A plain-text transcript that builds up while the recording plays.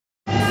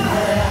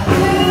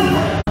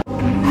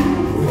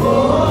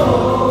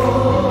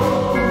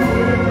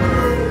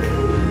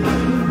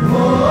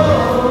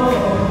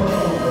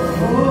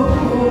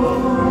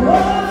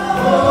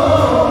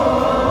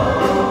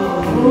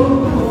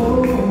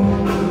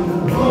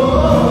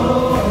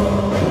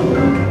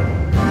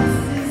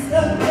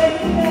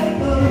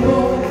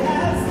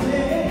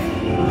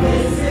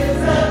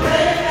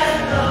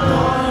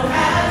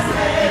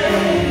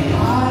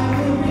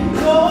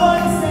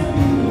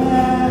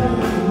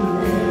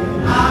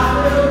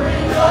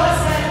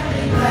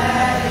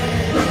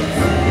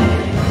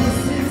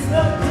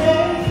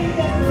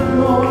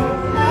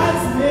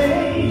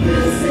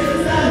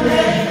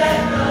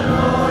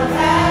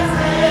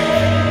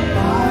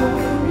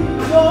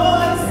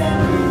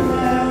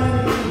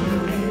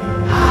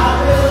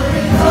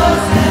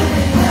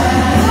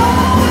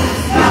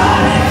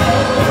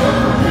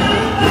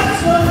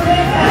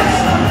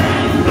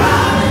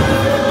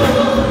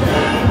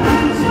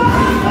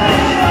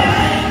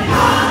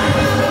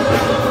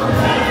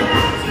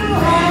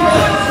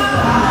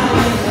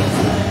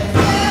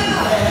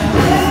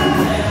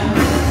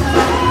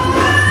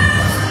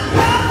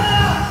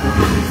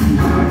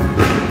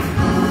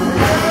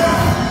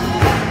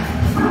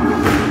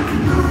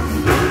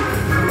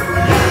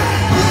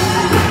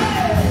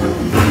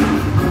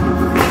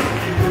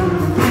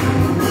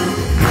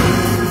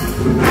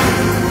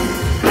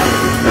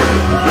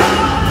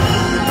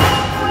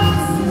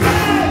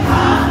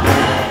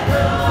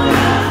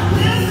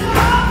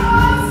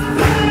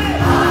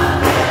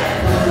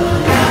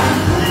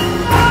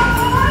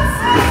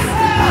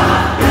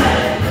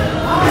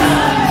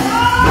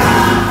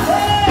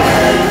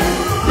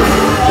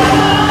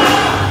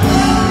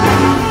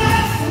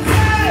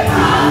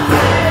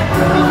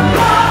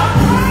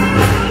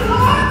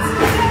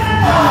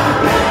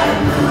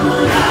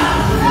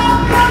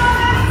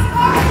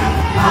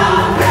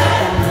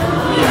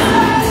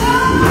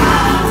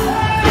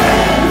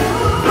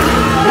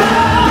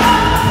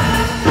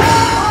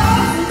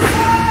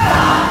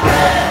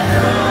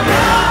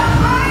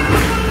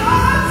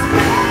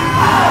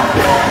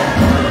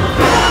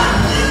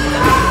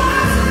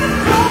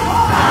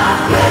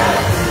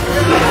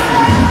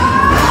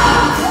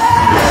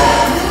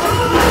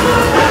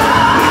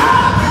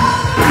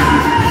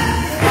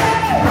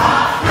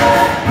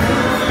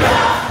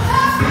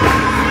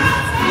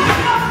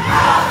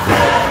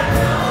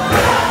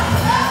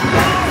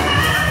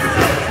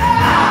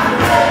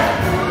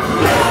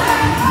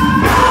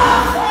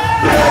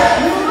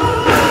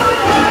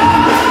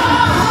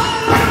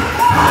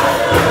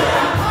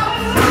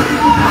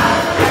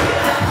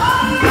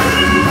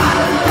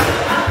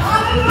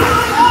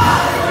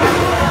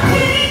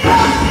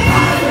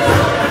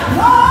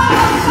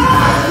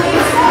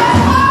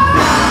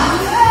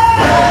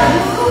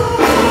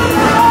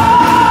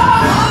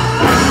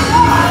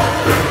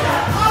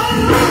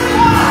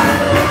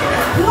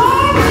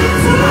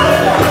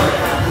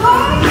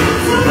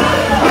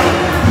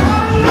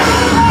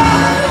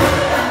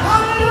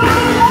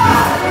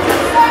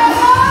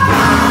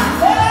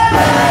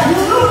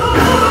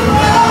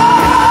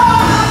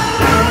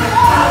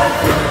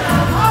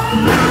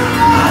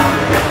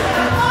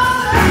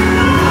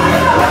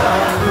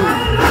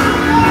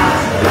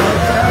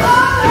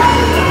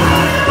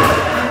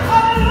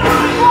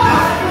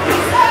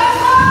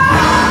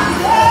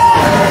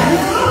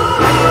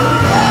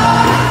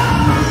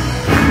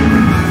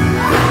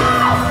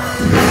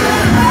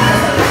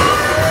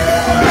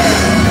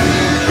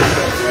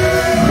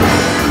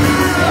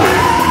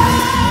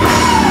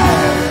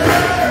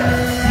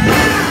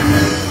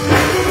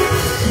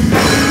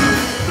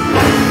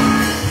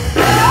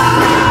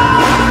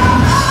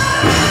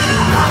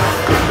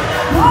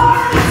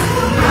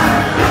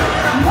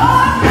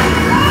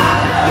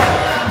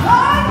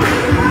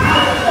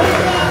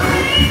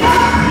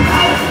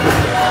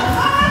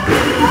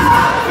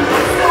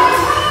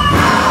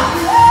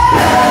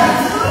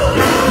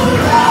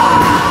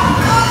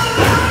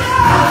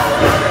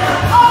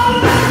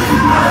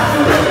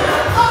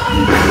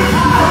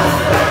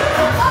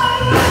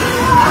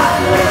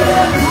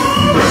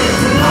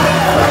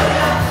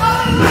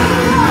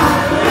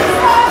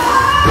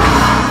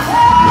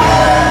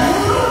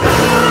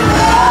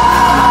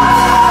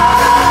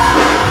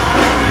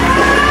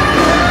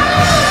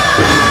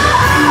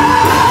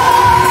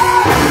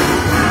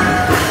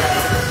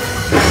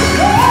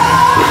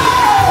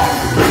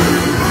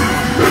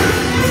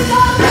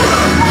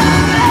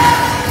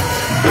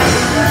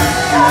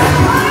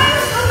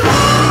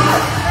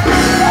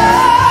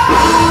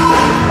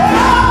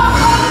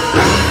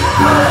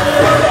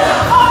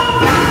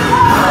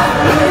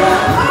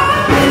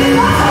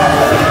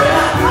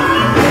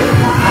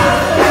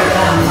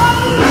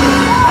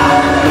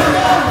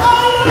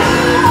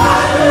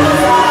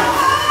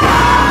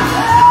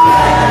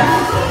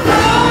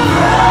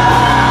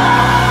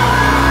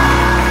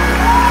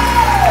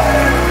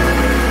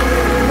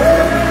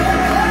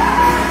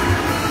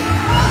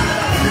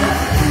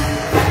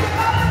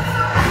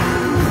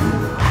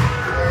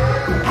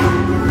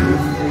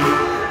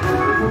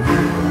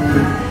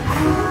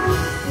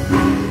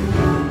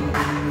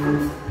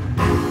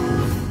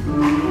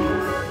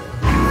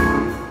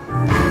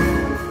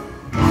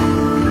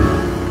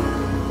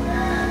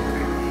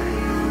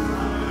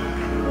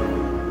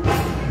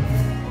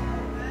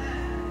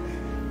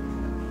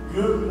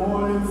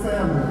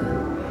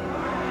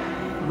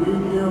We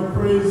give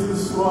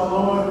praises to our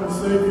Lord and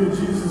Savior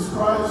Jesus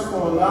Christ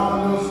for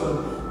allowing us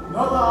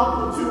another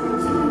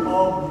opportunity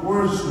of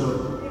worship.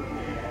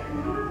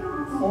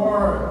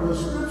 For the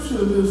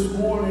scripture this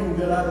morning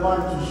that I'd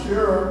like to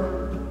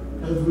share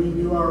as we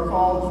do our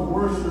call to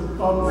worship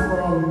comes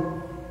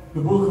from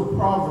the book of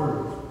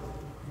Proverbs,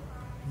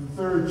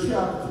 the 3rd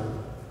chapter.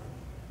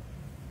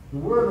 The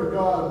Word of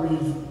God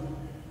reads,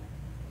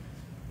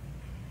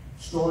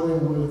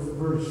 starting with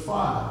verse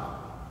 5.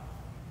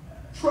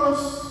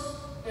 Trust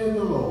in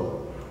the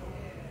Lord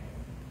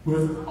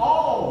with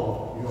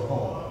all your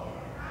heart,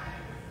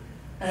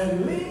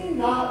 and lean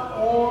not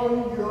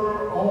on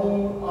your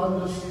own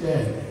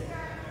understanding.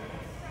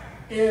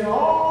 In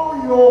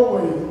all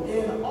your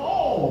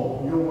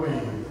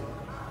ways,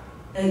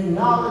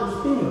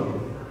 acknowledge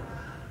him,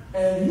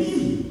 and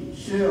he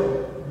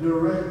shall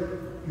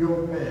direct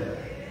your path.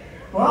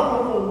 But I'm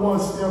going to go one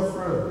step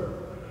further.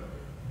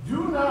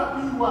 Do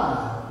not be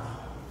wise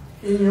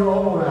in your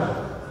own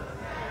eyes.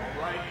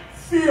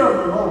 Fear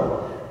the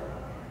Lord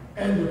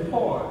and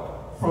depart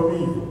from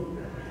evil.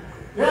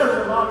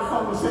 There's a lot of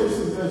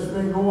conversations that's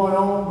been going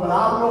on, but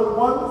I know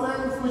one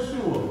thing for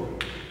sure.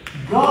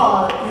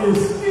 God is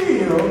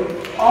still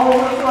on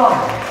the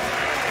throne.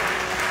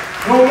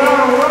 No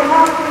matter what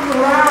happens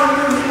around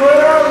this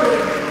world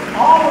and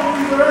all of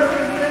these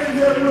earthly things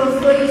that we're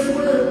faced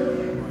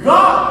with,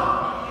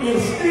 God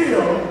is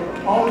still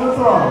on the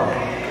throne.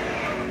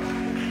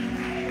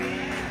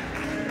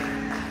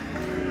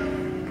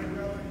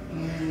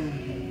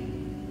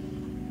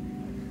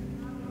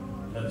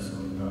 Let us go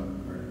to God in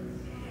prayer.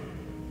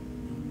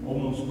 O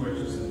most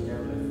gracious and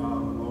heavenly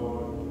Father,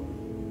 Lord,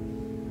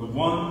 the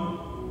one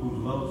who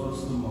loves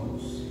us the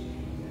most.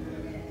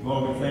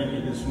 Lord, we thank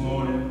you this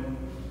morning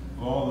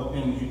for all the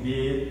things you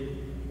did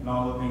and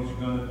all the things you're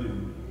going to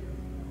do.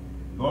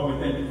 Lord,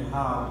 we thank you for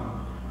how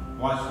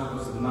you watched over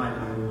us at night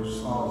when we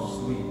were all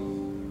asleep.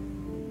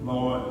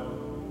 Lord,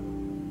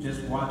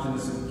 just watching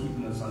us and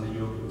keeping us under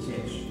your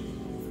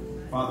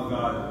protection. Father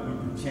God, you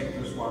protect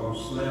us while we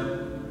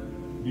slept.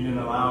 You didn't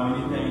allow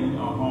anything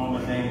or harm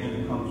or danger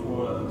to come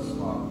toward us,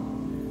 Father.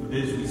 For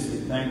this we say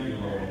thank you,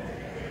 Lord.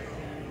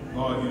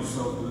 Lord, you're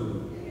so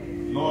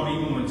good. Lord,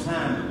 even when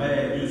times are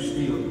bad, you're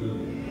still good.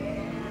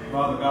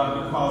 Father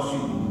God, because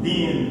you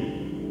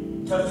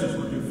then touched us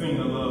with your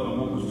finger of love and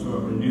woke us to a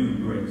renewed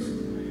grace.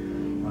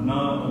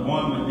 Another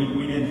one that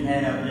we didn't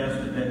have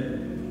yesterday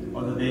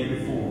or the day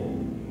before,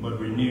 but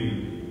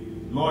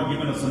renewed. Lord,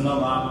 giving us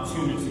another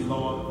opportunity,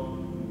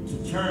 Lord,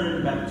 to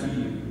turn back to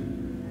you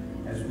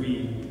as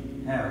we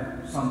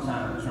have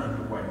sometimes turned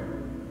away.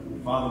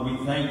 Father,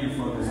 we thank you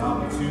for this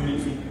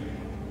opportunity,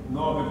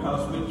 Lord,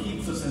 because it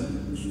keeps us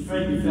in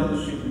straight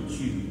fellowship with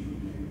you.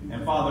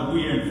 And Father,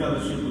 we are in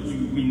fellowship with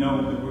you. We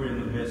know that we're in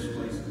the best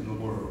place in the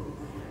world,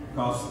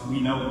 because we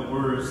know the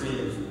word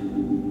says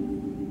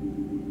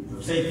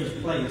the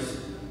safest place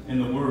in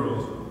the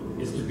world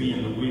is to be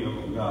in the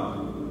will of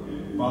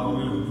God. Father,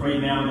 we would pray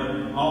now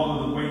that all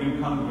of the waiting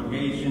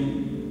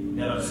congregation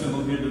that are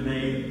assembled here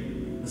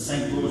today, the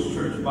St. Louis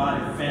Church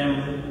body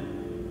family,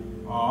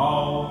 are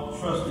all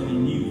trusting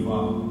in you,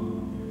 Father,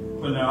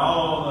 putting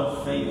all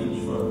their faith and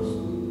trust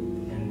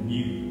in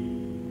you.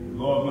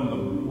 Lord, when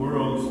the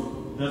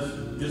world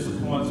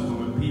disappoints us,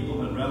 when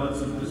people and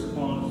relatives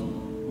disappoint us,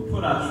 we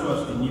put our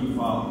trust in you,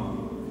 Father,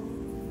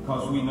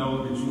 because we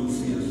know that you will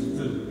see us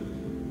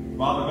through.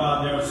 Father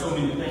God, there are so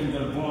many things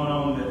that are going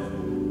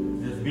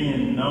on that's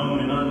being known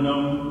and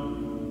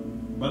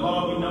unknown. But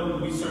Lord, we know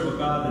that we serve a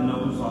God that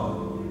knows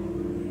all.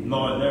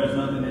 Lord, there is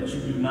nothing that you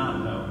do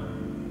not know.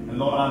 And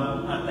Lord,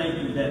 I thank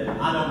you that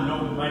I don't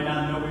know, might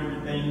not know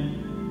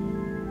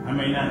everything. I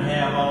may not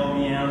have all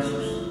the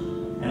answers.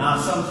 And I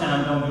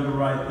sometimes don't do the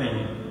right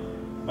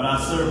thing. But I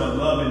serve a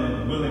loving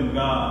and willing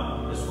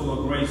God that's full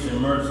of grace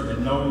and mercy, that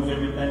knows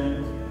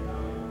everything,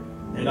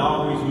 that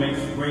always makes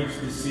great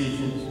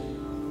decisions.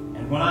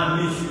 And when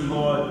I miss you,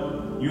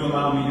 Lord, you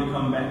allow me to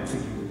come back to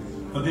you.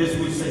 For this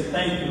we say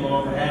thank you,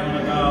 Lord, for having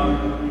a God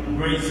of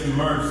grace and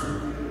mercy.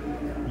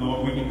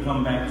 Lord, we can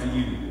come back to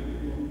you.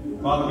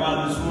 Father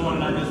God, this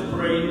morning I just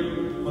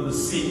pray for the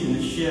sick and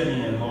the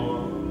shed-in,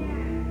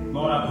 Lord.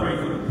 Lord, I pray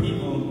for the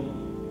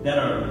people that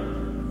are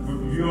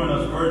viewing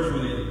us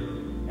virtually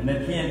and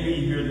that can't be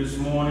here this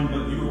morning,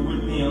 but you are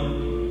with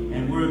them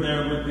and we're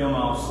there with them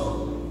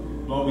also.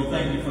 Lord, we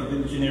thank you for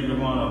each and every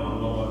one of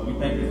them, Lord. We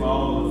thank you for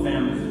all the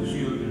families and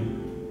children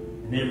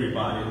and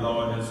everybody,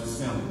 Lord, that's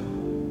assembled.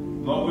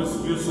 Lord,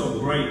 you're so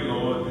great,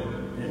 Lord,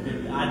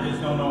 that I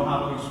just don't know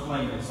how to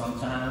explain it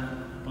sometimes.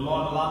 But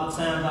Lord, a lot of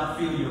times I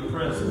feel your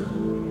presence,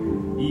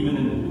 even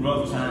in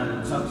rough times,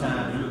 and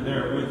sometimes you're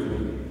there with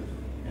me.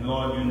 And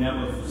Lord, you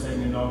never forsake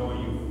me, nor will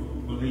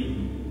you believe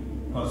me,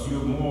 because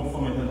you're more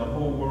for me than the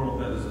whole world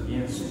that is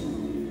against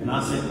me. And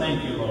I say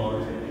thank you,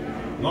 Lord.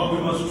 Lord,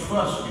 we must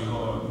trust you,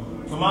 Lord.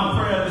 So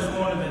my prayer this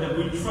morning is that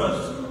we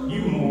trust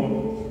you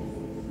more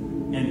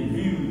and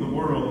view the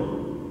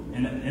world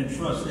and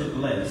trust it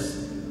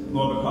less.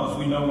 Lord, because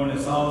we know when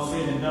it's all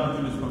said and done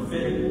through this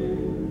prophetic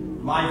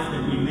life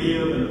that we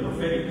live and the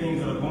prophetic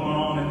things that are going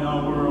on in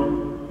our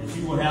world, that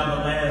you will have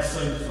the last has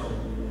said so.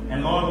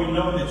 And Lord, we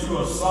know that you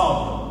are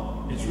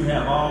sovereign, that you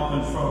have all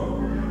control.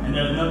 And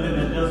there's nothing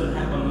that doesn't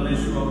happen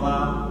unless you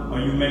allow or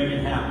you make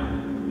it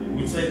happen.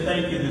 We say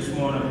thank you this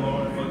morning,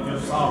 Lord, for your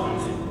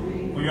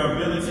sovereignty, for your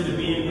ability to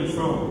be in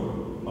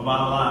control of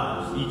our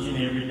lives each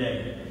and every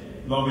day.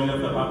 Lord, we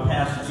lift up our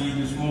pastor to you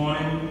this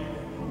morning.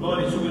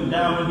 Lord, that you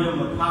endow in him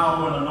the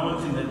power and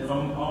anointing that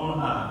from on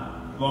high.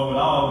 Lord, with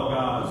all of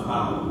God's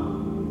power.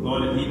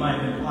 Lord, that he might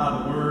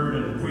apply the word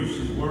and preach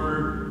his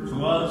word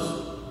to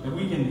us, that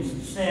we can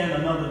stand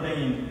another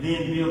day and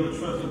then build the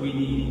trust that we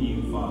need in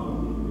you, Father.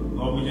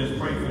 Lord, we just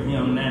pray for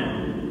him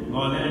now.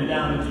 Lord, let him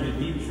down into the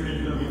deep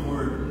treasure of your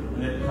word,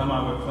 and let it come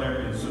out with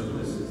clarity and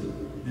simplicity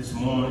this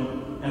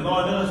morning. And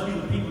Lord, let us be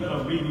the people that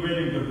are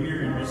ready to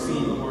hear and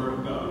receive the word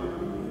of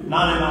God.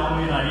 Not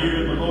only in our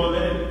ears, but Lord,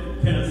 let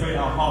it penetrate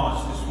our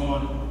hearts this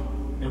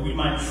morning, that we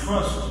might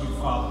trust you,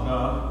 Father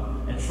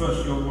God, and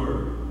trust your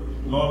word.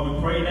 Lord,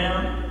 we pray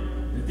now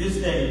that this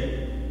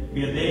day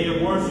be a day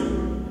of worship,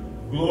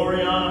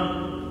 glory,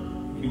 honor.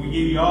 And we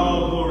give you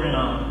all glory and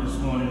honor this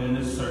morning in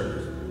this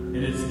service.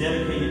 That it's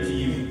dedicated to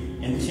you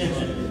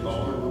intentionally,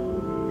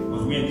 Lord.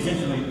 Because we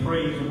intentionally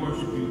praise and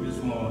worship you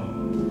this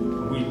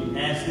morning. We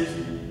ask this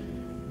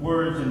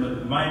words in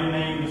the mighty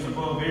name that's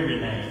above every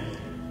name.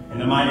 In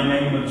the mighty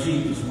name of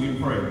Jesus, we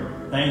pray.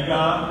 Thank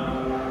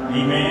God.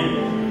 Amen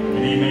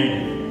and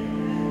amen.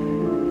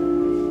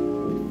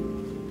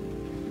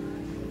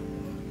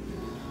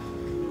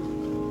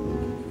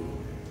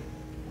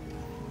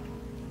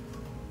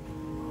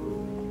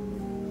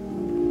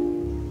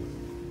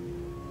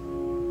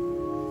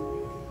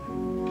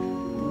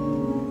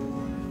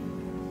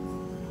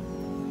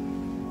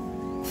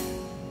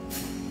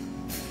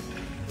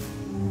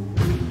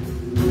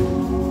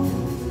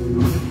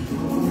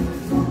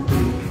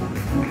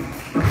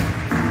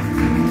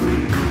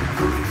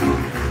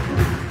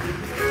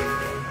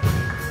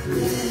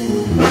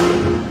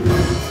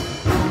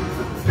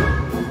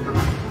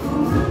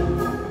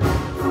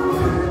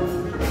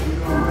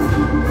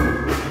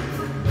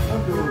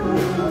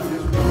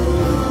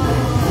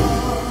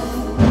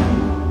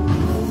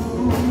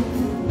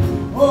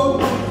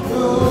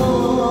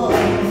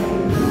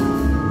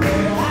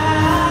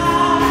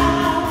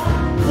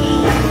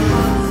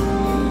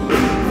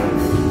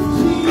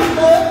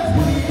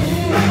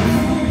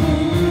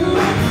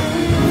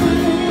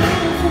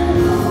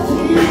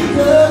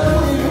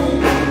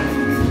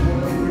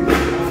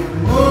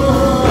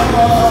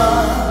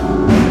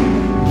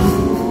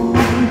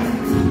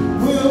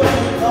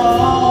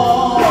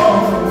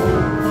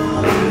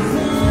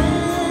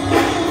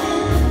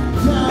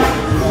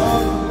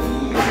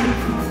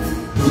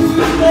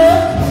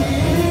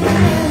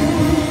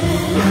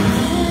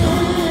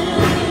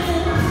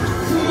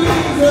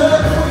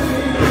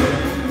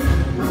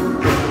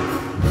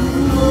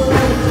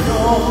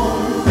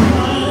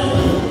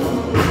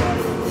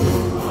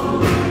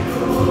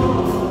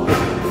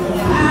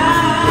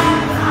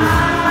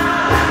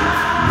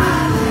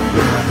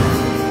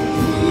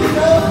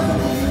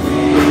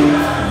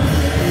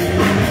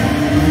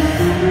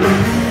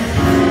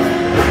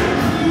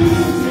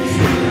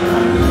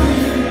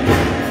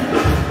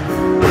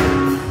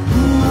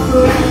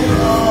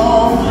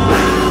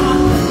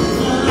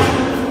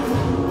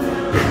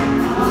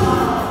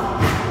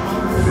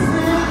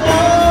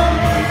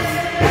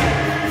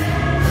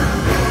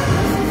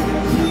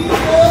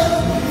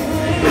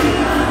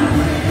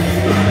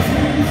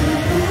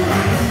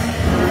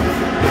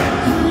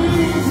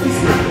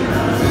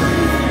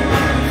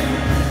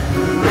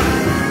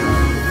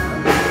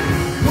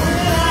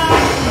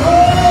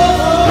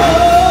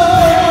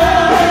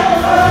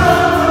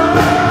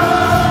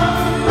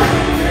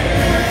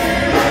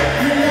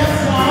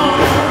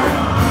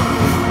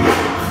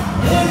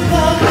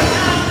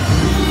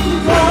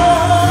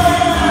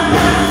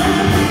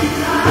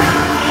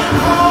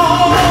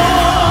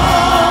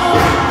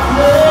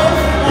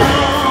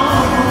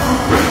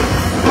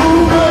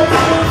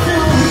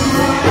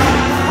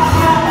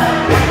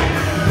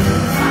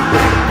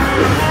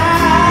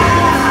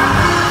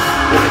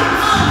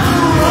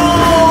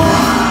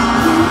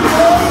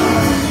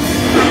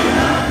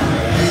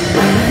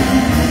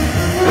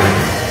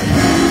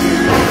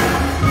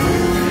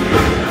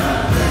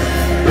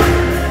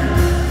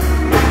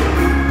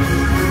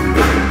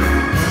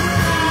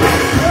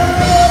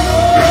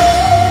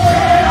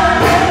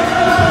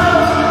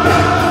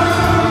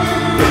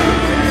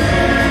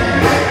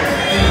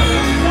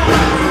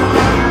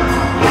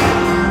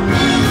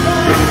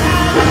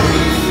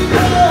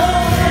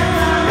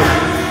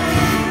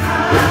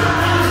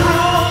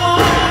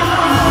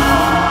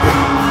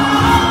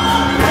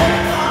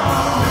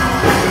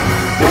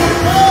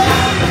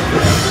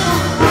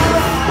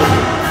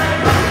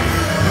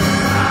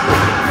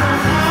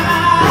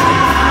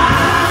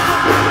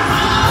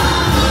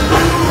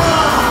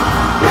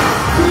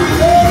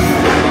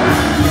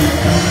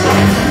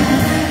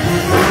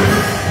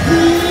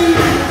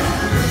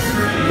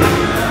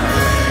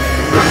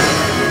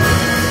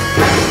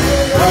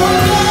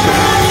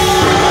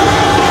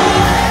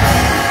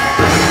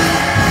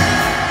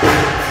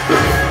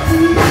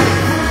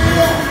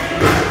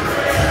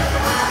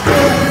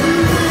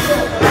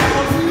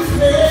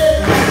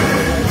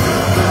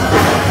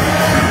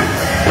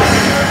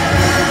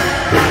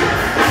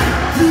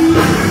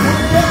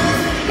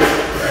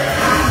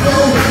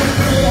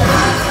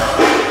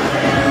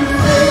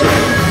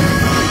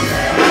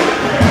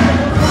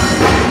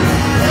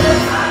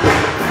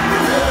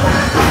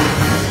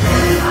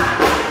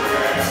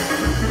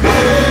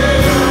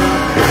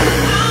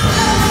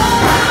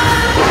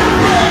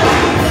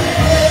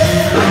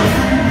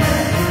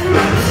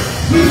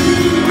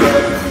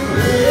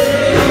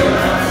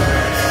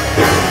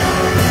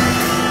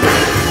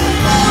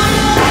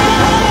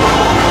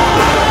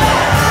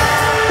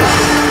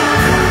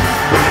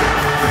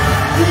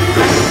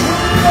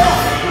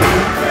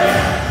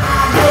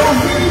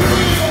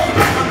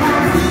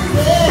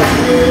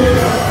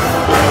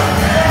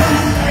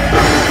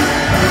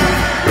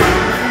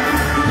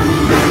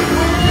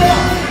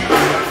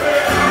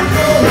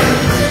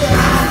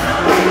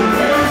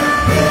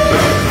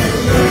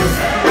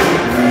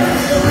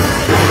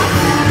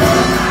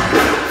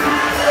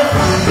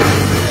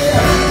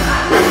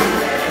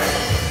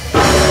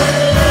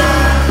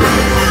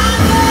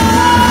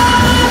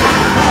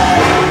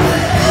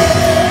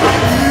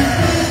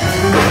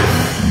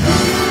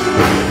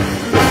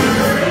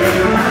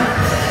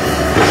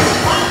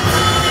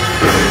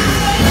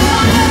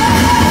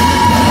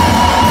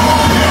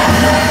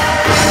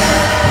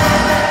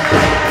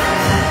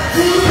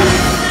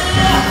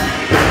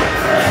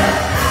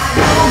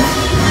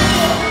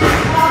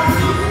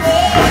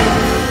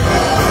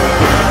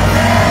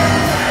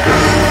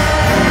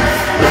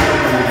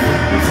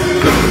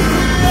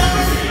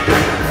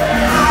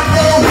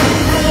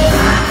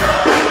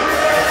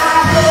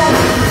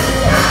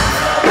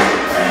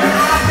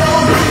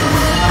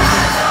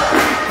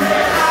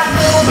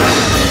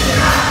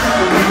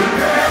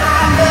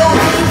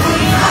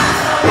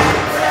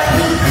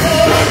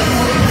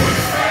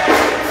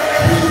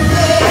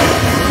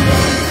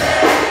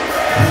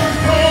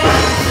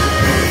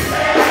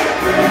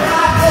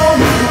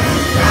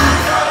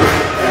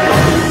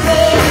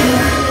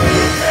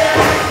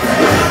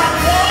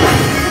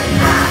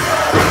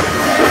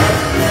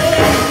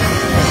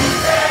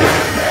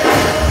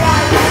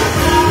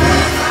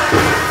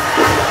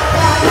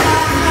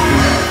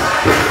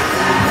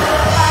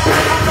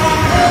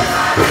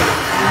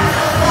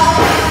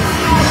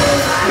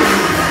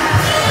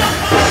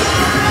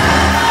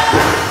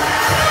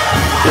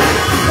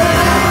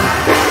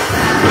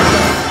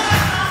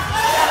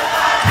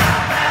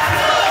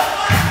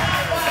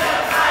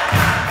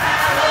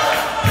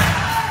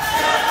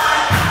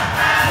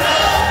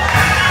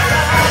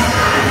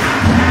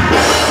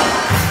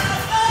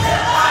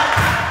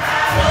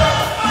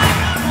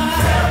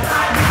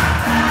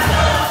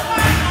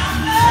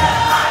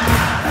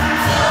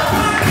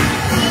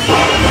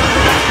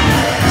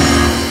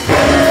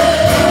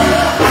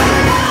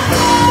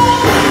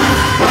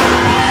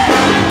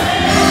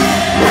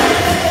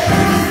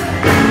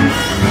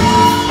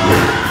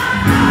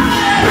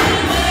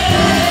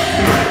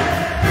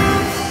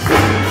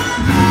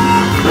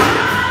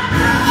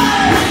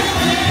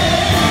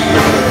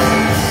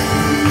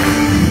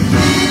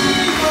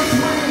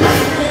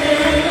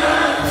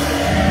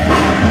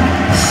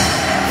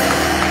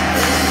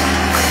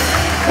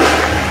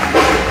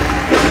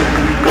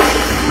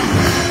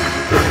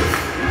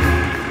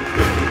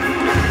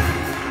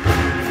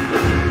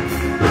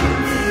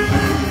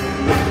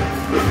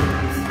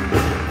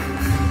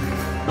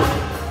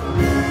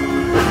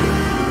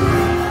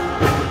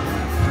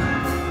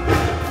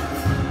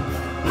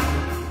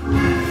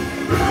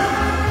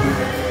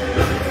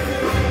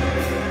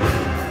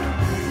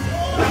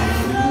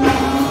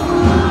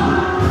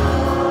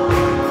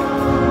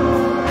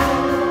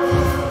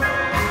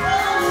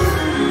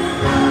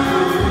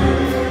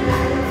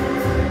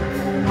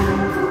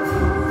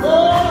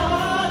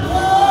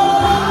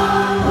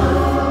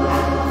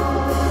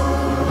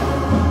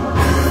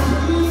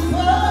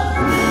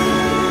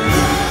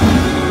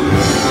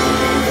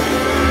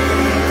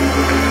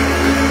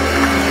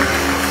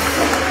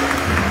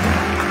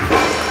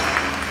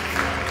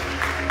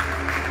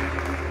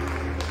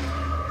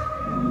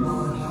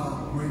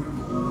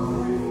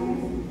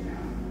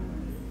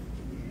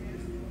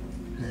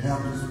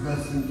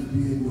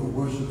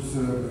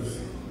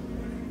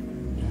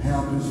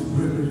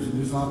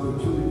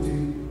 opportunity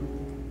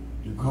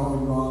to call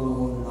you our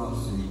Lord and our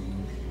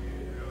Savior.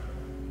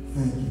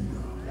 Thank you,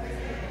 God.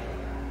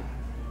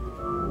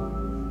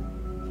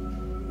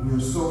 We are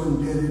so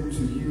indebted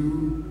to you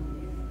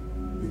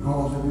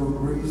because of your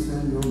grace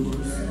and your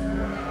mercy,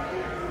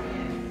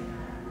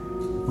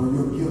 for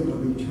your gift of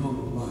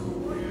eternal life.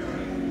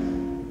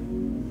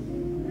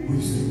 We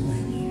say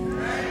thank you.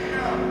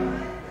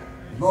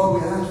 Lord, we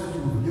ask that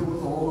you forgive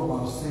us all of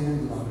our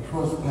sins and our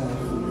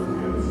trespasses.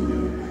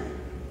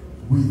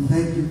 We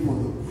thank you for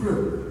the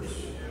privilege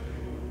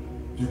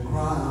to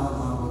cry out,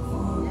 our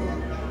Father.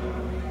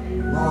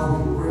 Lord,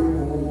 we pray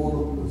for all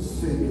of the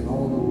sick and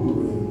all the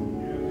bereaved.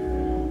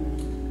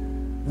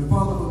 And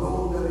Father, for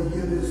those that are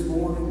here this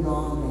morning,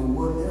 God, and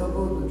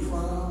whatever the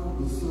trial,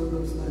 the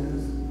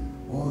circumstance,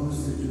 or the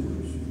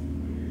situation,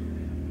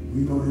 we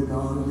know that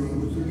God is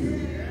able to do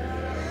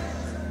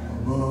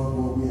above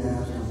what we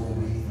ask and what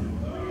we think.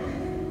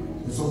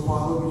 And so,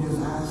 Father, we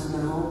just ask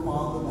now,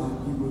 Father, that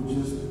you would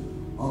just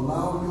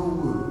allow your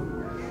word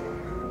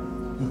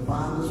to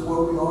find us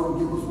where we are and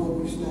give us what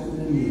we stand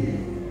in need.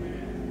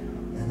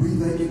 And we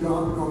thank you,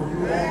 God, because you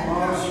are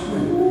our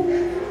strength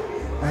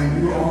and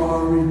you are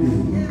our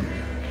redeemer.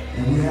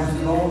 And we ask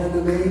it all in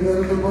the name that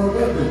is above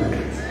every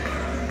name.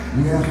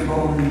 We ask it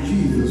all in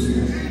Jesus'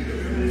 name.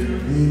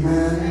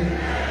 Amen.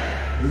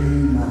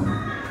 Amen.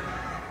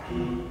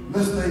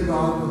 Let's thank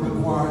God for the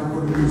choir and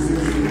for the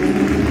musicians.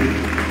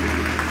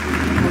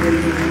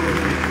 Praise the Lord.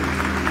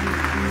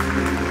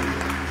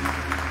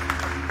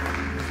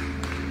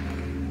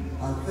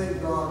 I thank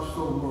God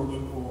so much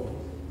for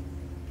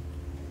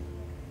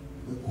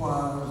the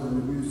choirs and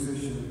the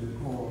musicians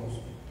because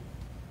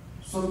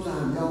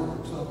sometimes y'all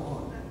are tough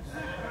artists.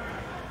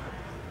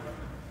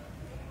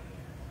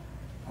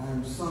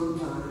 And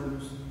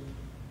sometimes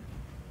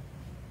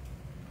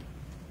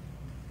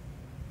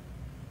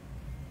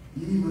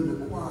even the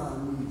choir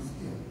needs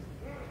help.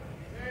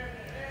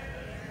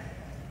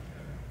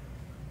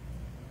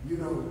 You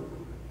know,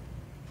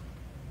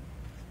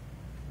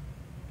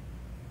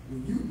 when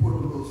you put a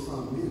little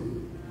something in it,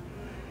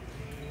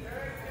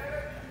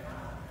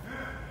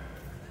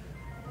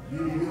 you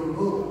need a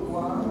little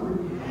choir.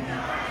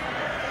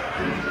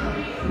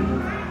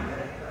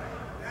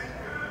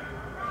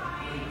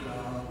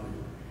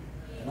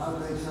 And I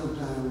think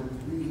sometimes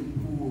we can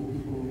pull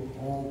people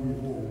all we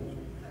want.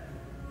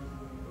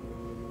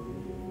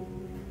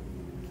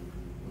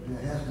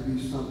 There has to be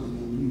something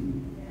in you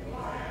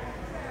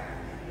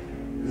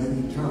that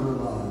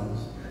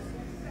eternalizes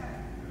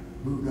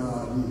who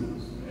God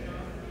is.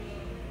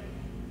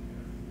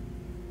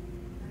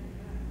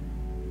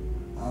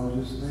 I was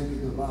just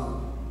thinking about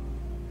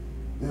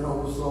that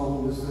old song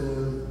that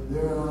says,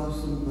 there are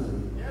some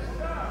things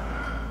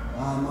I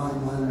might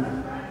not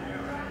know.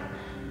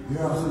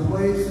 There are some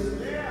places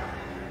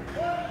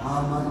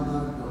I might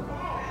not go.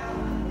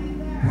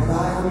 But I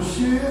am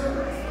sure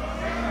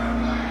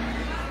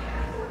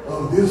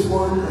of this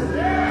one thing.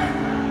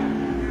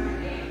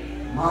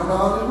 My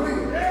God is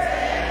real.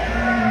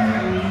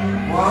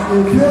 For I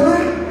can feel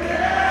it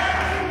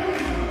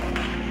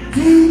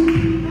deep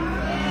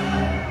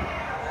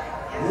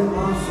in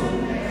my soul.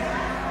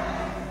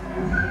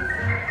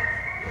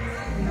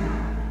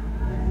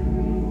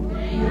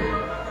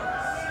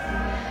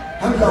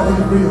 How many y'all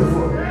need real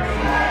for it?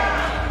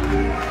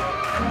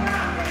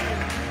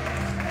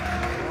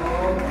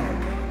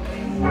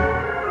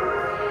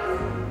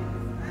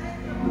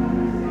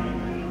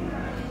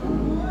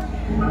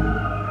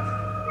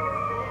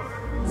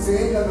 See,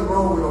 ain't nothing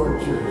wrong with old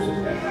church.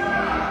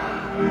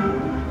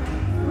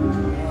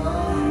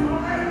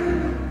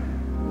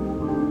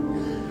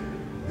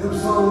 Them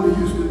songs that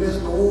used to mess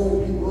the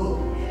old people up.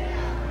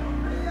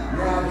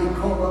 Now they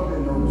caught up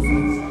in those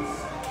things.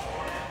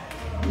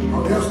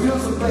 Oh, there's still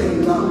some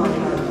things I might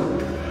not know.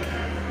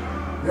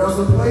 There are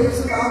some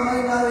places I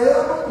might not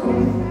ever go.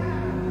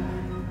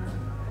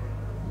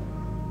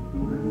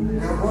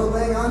 And one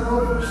thing I know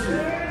for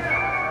sure.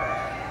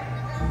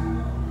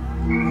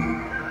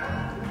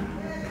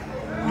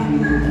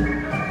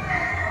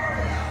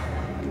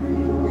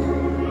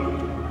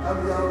 How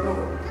do y'all know?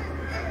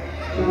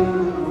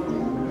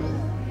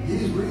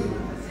 He's real.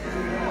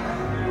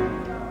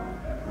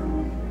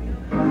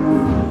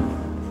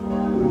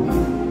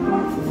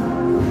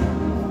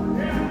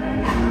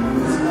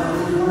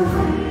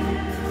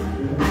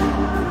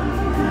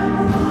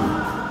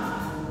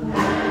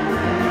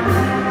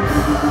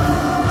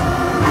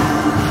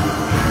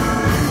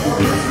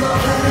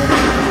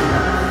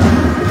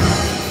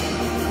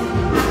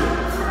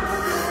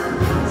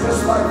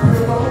 Just like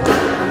people.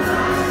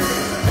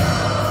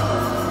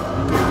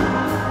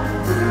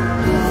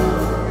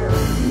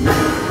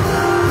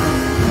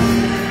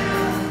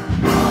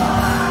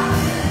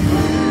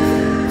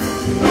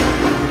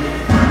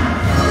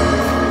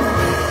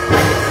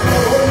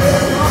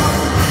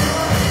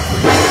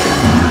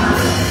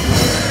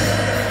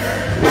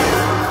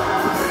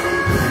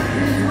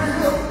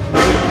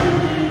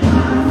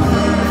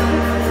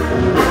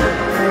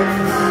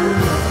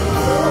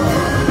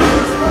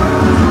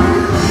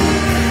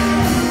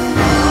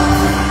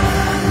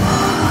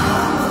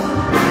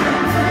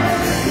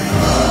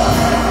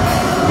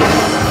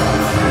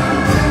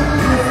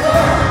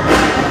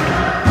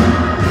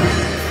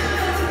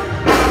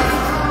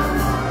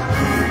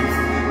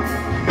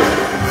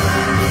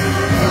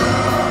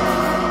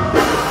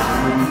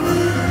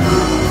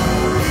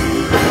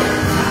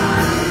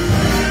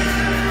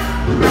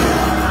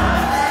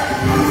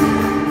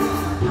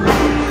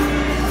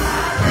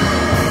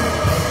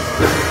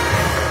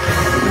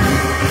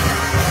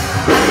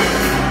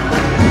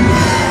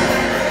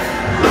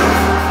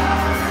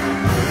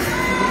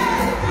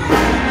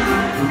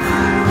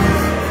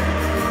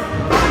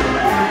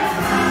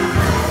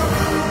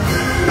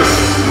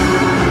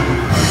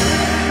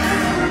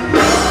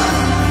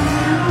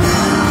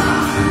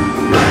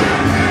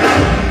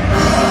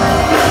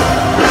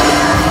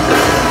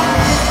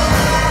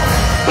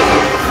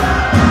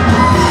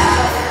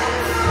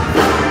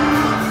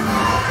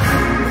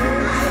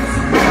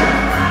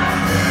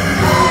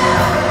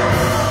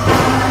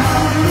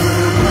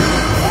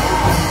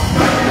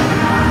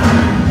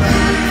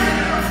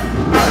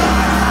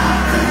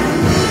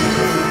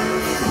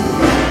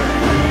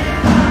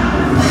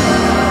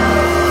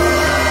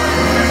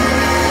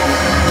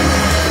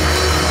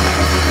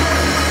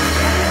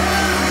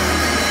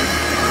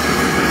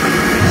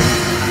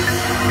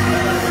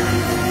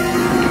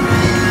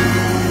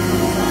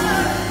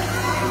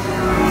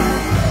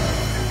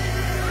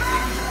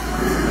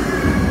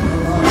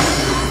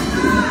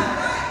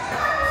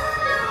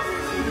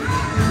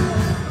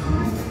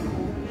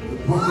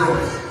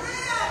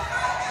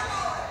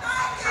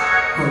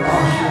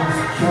 Colossians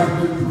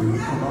chapter 3,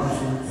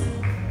 Colossians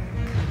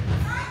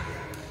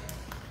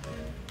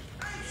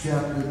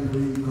chapter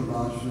 3,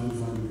 Colossians,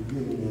 I'm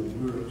beginning at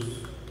verse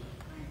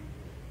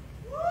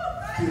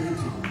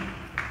 15.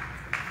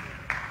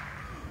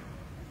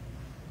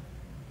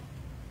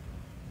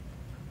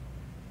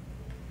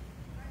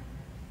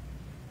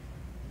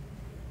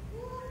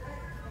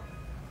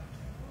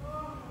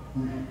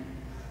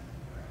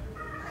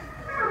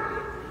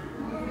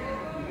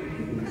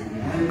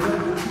 And let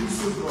the peace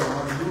of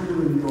God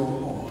rule in your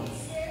hearts,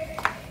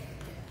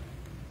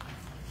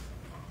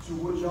 to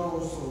which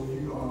also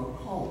you are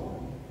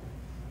called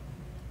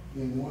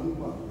in one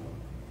body.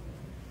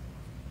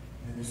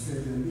 And it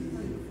said, and be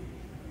thankful.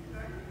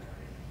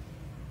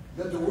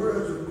 Let the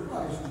words of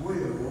Christ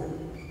dwell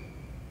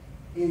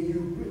in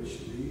you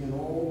richly in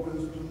all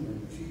wisdom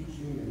and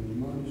teaching and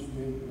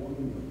admonishment one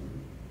another,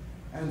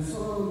 and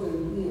psalms and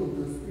hymns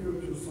and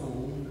spiritual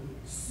songs,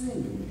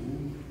 singing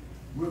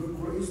with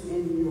grace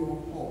in your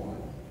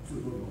heart to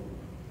the Lord.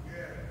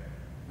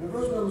 And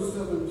verse number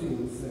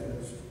 17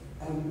 says,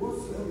 and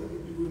whatsoever you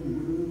do in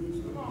words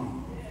or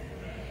deeds,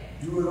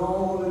 do it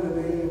all in the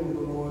name of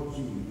the Lord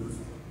Jesus,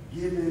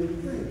 giving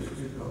thanks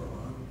to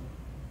God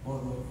for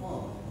the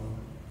Father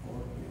for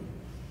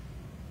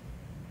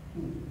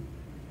him.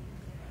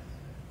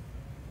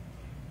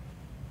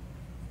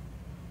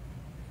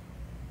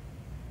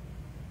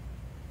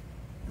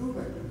 Go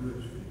back to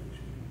verse 15.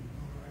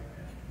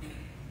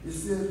 It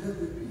says, let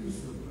the peace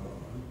of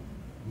God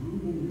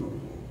rule in your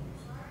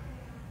hearts,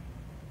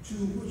 to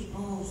which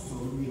also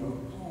we are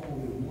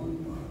called in one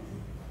body,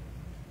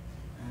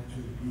 and to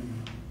be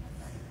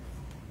thankful.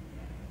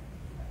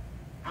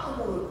 I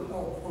want to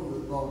talk from the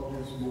thought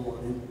this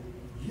morning,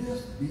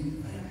 just be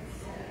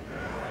thankful.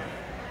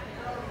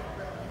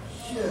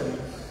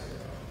 Just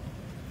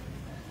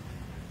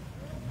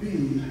be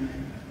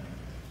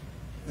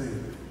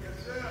thankful.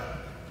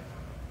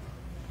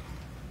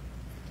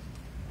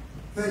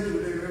 Thank you,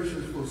 dear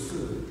gracious, for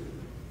serving.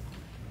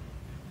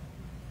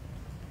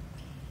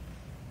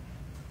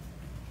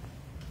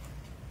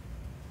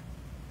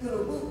 In a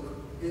book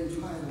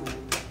entitled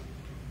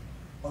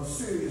A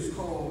Series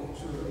Called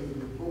to a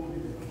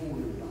Devoted and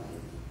Holy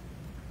Life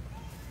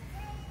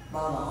by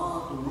the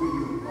author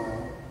William Law,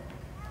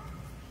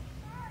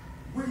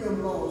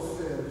 William Law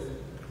says,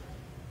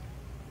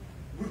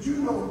 would you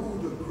know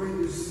who the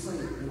greatest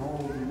saint in all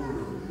the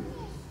world is?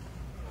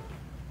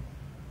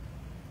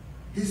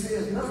 He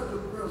says, not the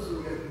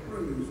person that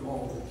prays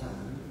all the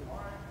time,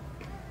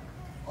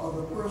 or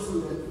the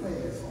person that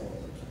fasts all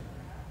the time.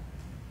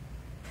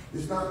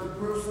 It's not the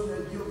person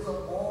that gives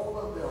up all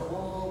of their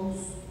alms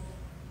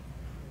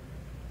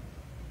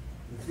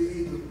to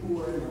feed the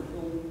poor and the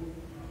hungry.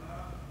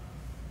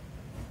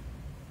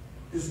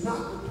 It's not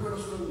the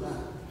person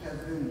that has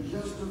been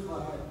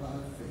justified by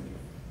faith.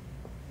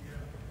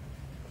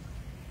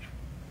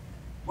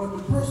 But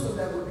the person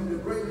that would be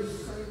the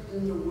greatest saint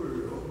in the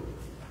world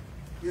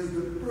is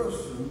the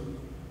person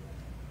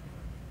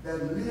that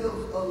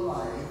lives a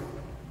life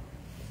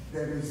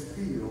that is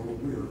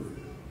filled with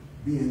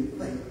being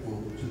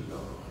thankful to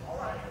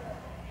God.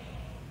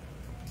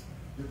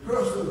 The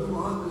person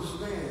who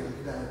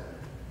understands that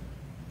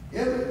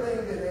everything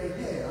that they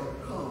have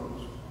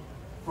comes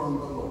from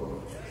the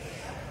Lord.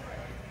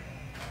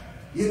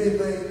 Anything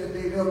that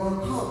they've ever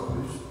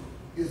accomplished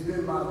has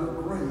been by the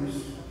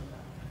grace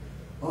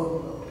of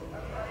God.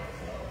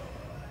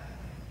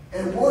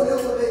 And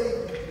whatever they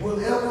will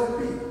ever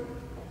be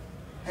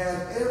has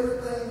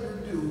everything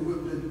to do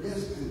with the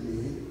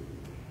destiny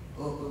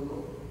of the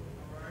Lord.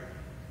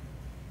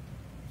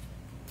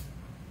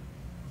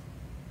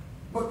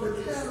 But the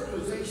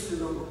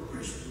characterization of a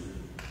Christian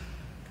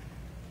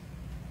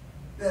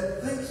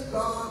that thanks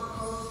God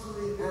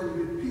constantly and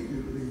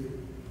repeatedly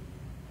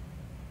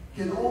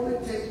can only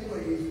take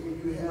place when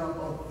you have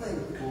a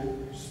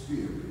thankful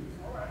spirit.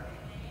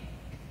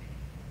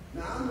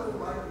 Now I know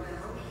right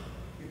now,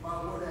 if I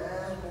were to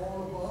ask all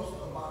of us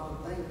about a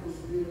thankful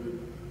spirit,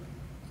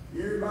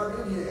 everybody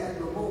in here at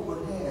the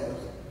moment has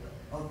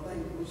a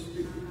thankful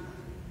spirit.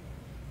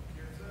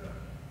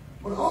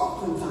 But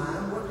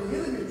oftentimes, what the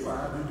enemy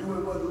tried to do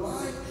and what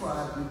life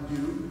tried to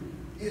do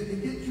is to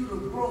get you to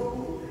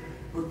grumble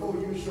before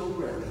you show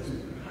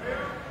gratitude.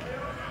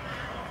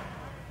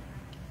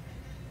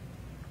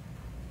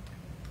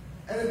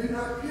 And if you're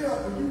not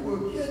careful, you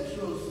will catch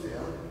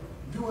yourself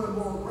doing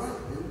more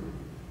griping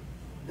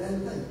than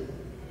thanking.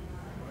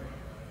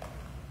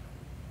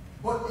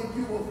 But if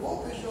you will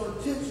focus your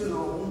attention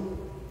on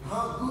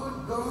how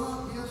good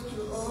God is to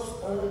us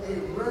on a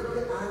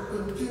regular and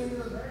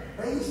continuous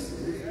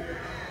basis,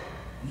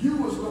 you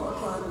will start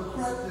trying to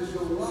practice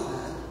your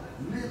life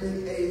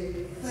living a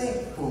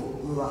thankful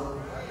life.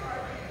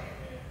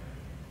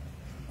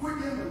 Quick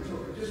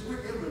inventory, just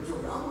quick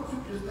inventory. I want you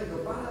to just think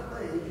of 5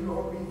 things you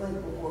ought to be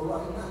thankful for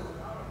right now.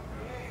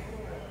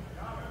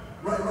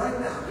 Right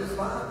now, just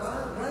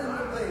 5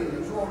 random things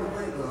that you ought to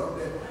think of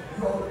that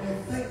you ought to be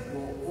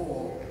thankful for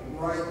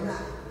right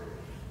now.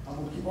 I'm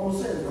going to keep on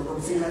saying it. I'm going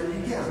to see how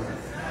you can.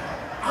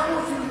 I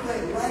want you to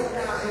think right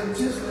now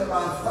intentionally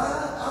about 5.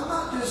 I'm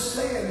not just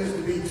saying this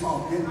to be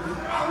talking.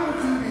 I want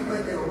you to be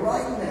thinking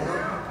right now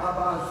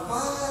about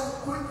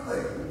 5 quick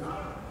things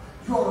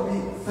you ought to be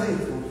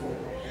thankful for.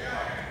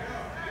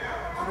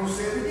 I'm going to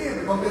say it again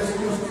because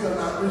you're still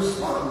not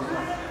responding.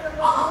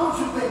 I want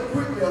you to think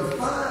quickly of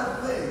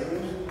 5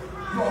 things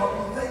you ought to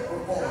be thankful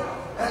for.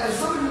 And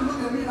some of you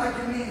look at me like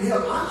you need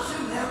help. I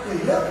shouldn't have to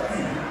help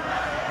you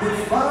with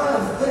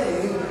 5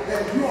 things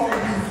that you ought to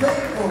be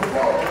thankful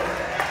for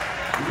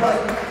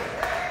right now.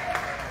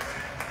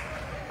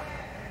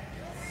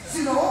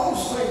 See, the old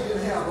saints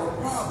didn't have a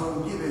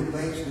problem giving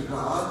thanks to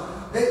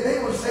God. They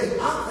would say,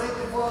 I'm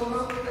thankful for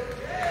another day.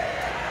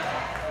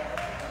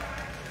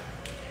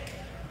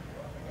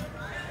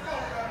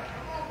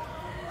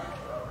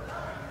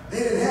 They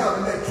didn't have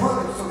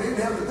electronics, so they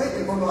didn't have to thank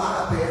him for no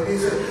iPad. They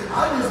said,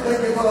 I just thank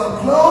him for the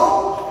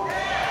clothes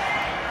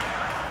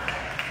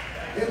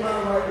in my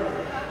right way.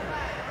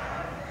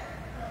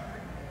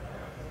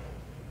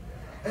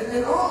 And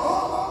then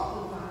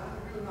all the time,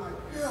 we're not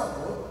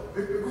careful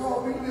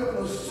because we live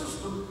in a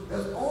system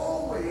that's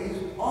always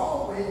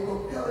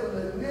propelling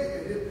the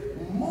negative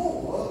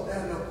more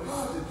than the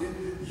positive.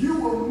 You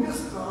will miss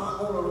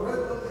God on a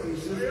regular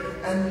basis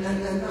and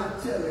not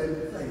tell him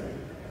thank you.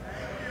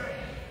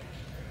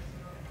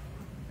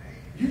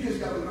 You just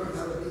got to learn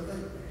how to be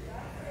thankful.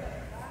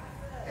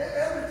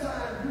 Every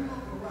time you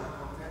look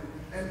around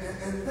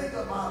and think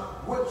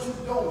about what you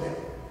don't have,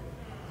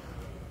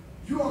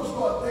 you ought to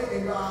start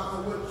thanking God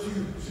for what you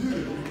do.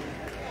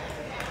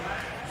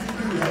 You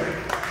do have.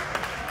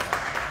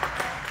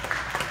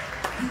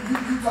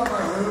 You talk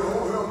about,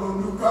 oh, no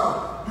new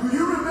car. Do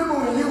you remember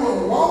when you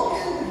were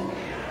walking?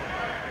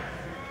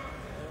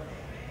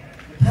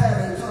 Pat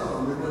and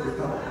Tom is what they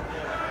call it.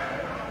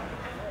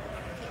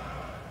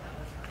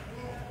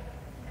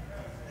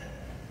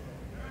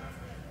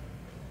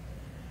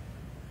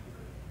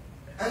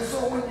 And so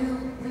when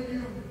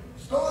you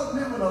start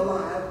living a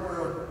life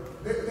where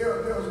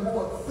there's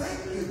more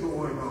thinking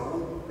going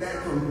on than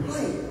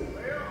complaining,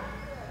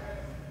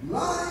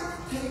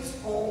 life takes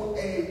on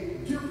a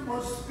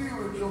different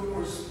spiritual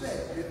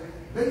perspective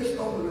based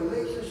on the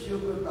relationship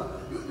with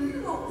God. Do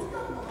you know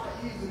how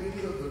easy it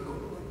is to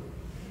complain?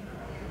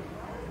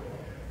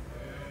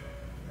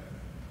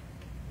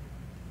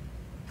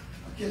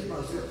 I catch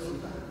myself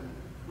sometimes,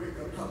 wake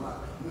up talking about,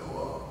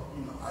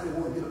 I didn't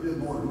want to get up this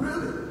morning.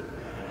 Really?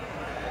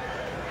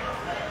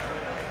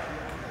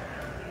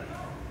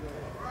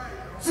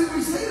 See,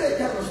 we say that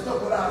kind of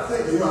stuff without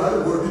thinking, I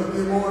didn't want to get up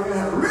this morning.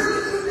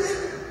 Really, you did?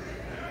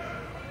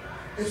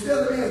 Instead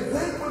of being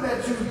thankful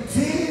that you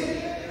did.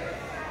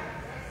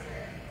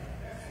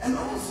 And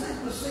those things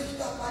would say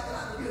stuff like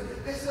that.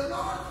 They said,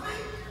 Lord, thank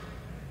you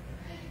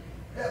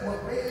that my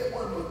bed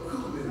wasn't a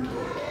cooling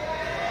board.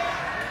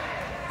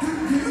 Do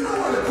you know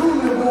what a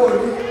cooling board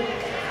is?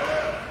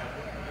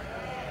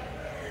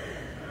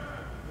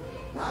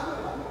 Now,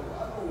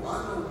 I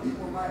know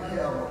people might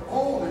have a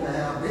hole in the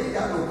house. They ain't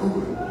got no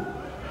cooling board.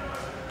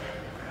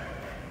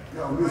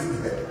 Y'all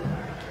missed that.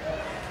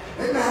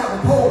 They may have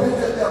a pole, it's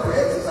just there for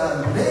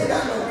exercise, but they ain't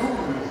got no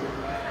cooling.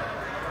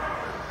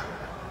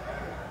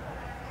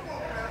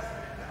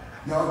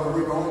 Y'all gonna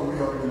wake all the way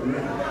up in the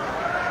middle.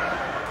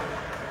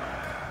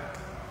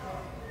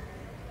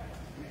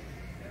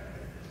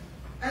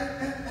 And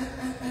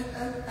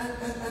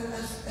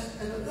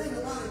the thing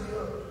about it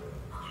here,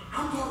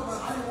 I'm talking about,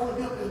 I didn't want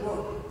to get up this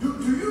morning. Do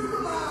you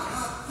realize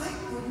how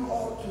thankful you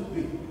ought to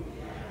be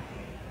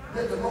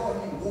that the Lord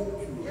even woke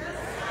you up?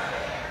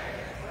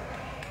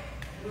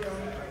 Well,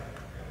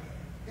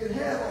 it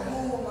has a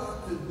whole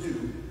lot to do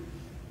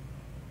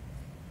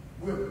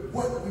with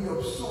what we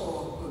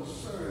absorb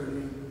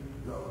concerning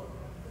God.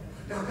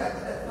 Now back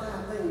to that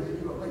 5 things that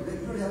you don't think.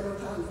 You don't have no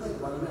time to think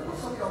about it now.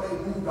 Some of y'all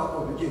ain't moved off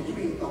of the jet. You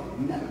ain't thought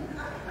nothing.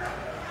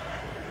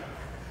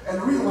 And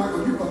the reason why,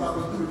 because you thought I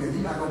was through this,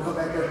 he's not going to come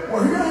back there.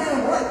 Well, here I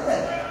am right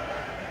there.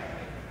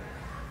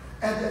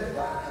 And that 5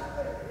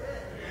 things.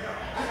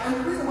 And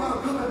the reason why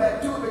I'm coming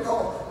back to it,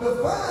 because the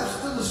 5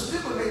 still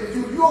stimulated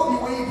you. You ought to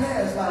be way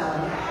past 5.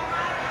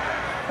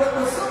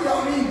 But some of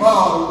y'all need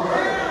bothered,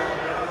 right?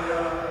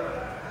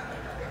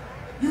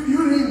 You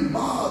didn't even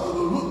bother to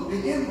look the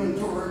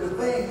inventory, the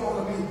things you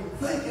ought to be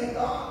thanking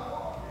God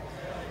for.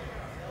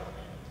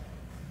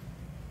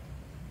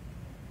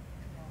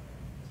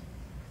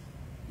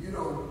 You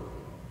know,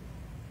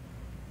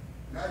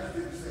 now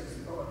you didn't say,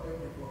 Lord, thank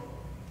you for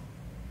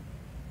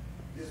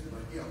this my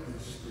healthy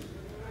spirit.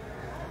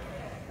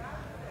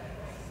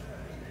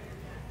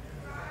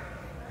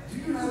 Do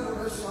you know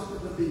there's something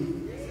to be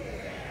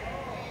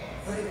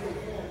thankful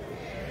for?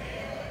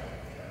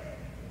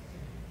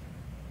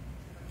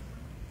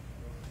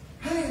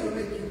 Pain will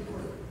make you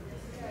pray.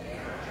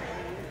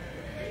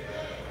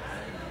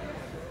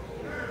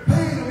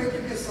 Pain will make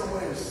you get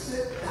somewhere and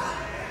sit down.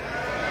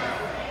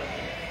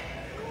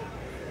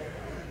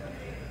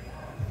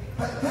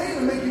 Pain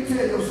will make you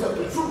tell yourself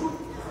the truth.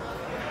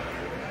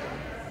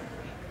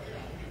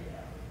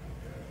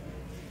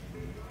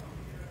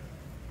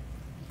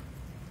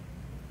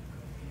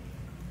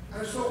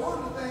 And so one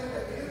of the things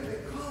that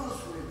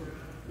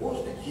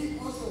keep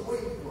us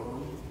away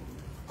from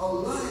a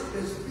life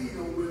that's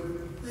filled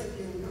with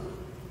thanking God.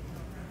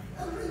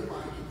 That's the reason why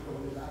I keep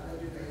throwing this out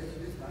there. It's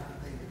just not a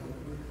thing to come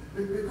through.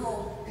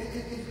 Because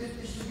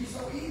it should be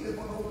so easy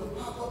for those to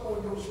pop up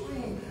on your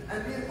screen and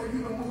then for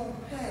you to move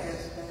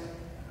past that.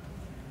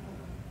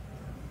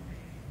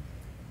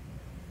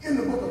 In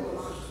the book of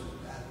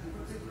Colossians, at a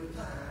particular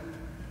time,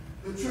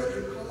 the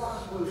church of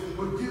Colossae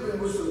was dealing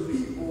with some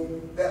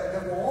people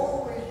that were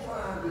always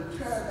trying to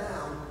tear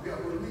down their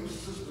belief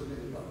system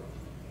in God.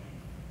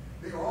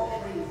 They were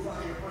always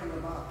trying to bring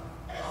about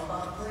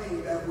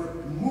things that would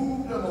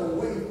move them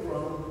away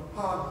from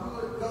how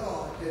good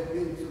God had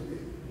been to them.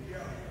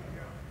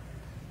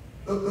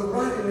 The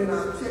writing in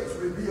our text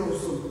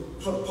reveals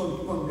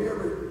some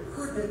very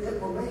pertinent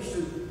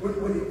information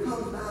when it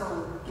comes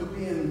down to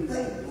being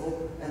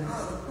thankful and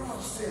how the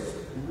process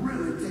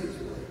really takes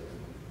place.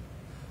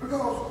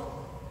 Because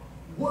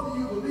whether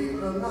you believe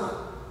it or not,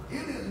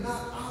 it is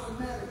not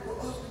automatic for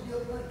us to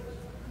give thanks.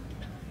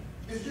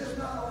 It's just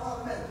not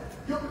automatic.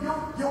 Your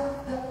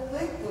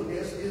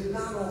thankfulness is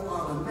not on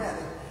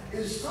automatic.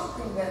 It's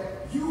something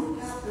that you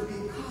have to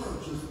be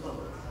conscious of.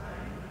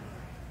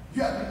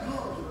 You have to be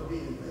conscious of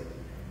being thankful.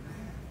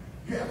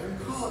 You have to be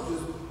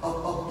conscious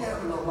of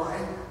having a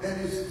life that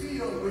is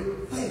filled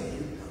with thank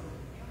you.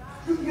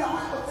 Do y'all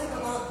ever think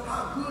about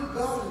how good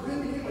God has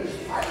been to you in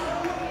spite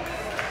of you?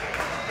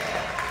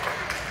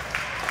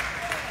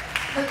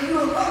 And you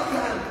know, a lot of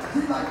times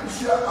we like to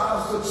share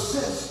our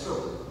success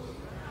stories.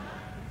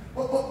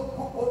 But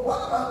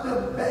what about the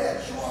bad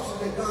choices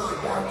that God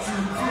got you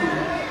through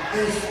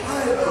in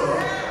spite of,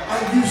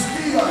 and you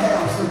still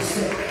have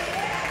success?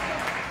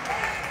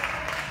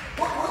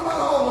 What about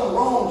all the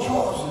wrong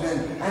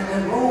choices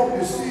and wrong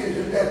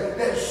decisions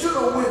that should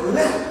have went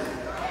left?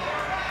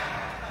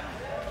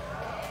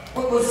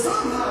 But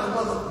somehow or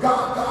another,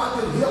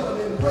 God is helping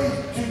in place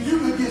to you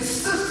to get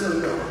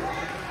system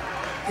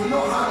to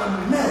know how to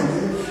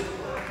manage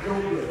your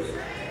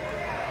blessing.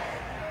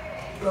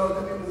 So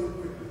let me move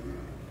quickly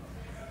here.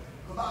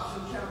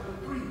 Colossians chapter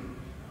 3.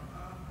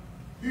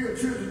 Here,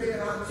 church, today in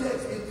our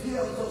text, it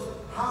tells us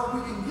how we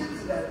can get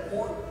to that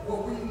point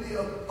where we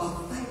live a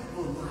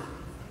thankful life.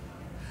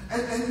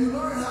 And you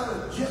learn how to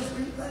just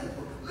be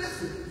thankful.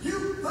 Listen,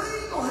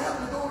 things don't have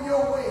to go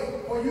your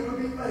way for you to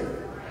be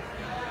thankful.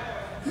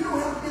 You don't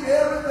have to get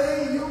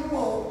everything you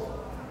want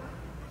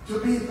to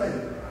be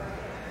thankful.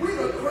 We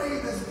the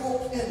craziest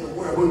folks in the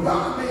world. When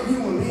God made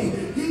human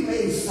beings, he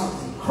made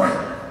something great.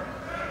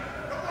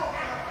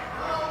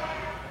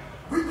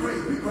 We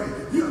crazy. We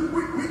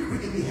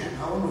can be happy. I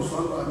don't know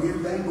something about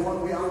everything going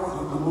the way I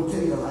want. I'm going to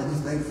tell you, I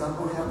just think something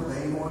going to happen. They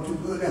ain't going too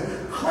good.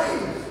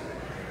 Crazy.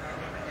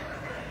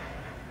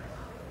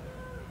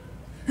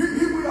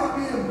 Here we are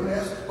being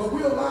blessed, but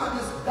we allow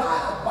this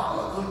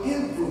diabolical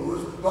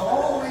influence to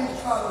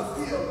always try to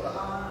fill the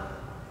eye.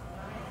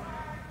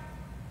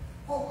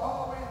 Folks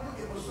always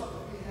looking for something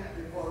to be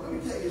happy for. Let me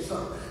tell you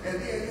something. And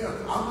then,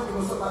 I'm looking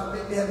for somebody to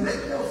make me happy.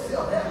 Make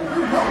yourself happy. You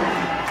know me.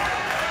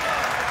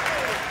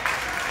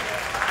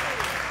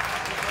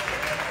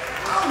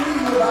 I don't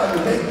need nobody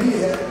to make me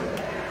happy.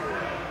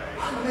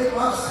 I can make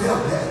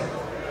myself happy.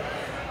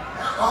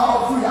 Alcohol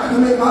free, I can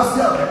make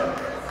myself happy.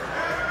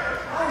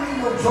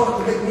 No drug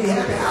to make me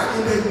happy. I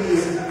can make me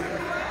happy.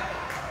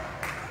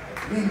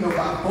 Need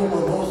nobody Boba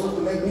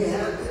to make me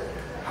happy.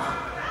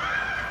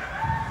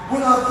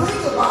 When I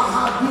think about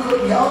how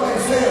good, y'all ain't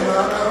saying that,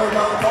 I don't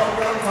know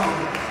what I'm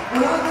talking.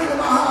 When I think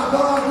about how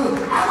God good,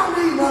 I don't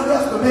need nothing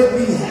else to make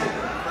me happy.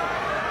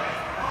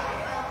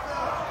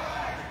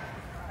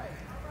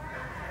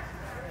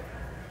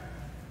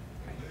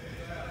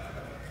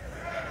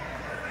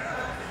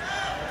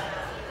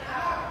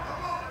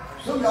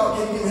 Some of y'all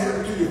can't get happy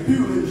till your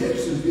fuel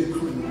injections get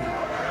clean.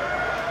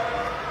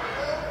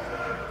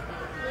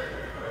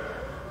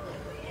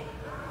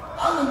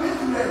 I done been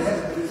through that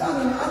happiness. I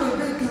done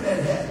been through that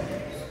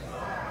happiness.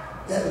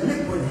 That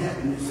liquid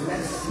happiness and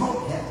that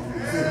smoke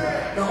happiness.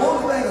 And the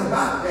only thing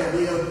about that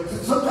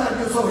is sometimes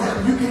you're so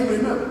happy you can't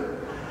remember.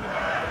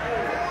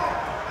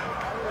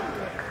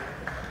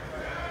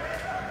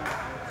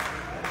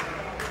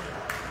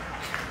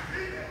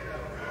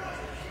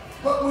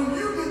 But when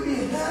you can be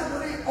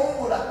happily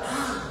over the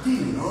idea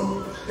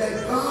that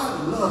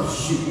God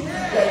loves you,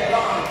 that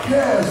God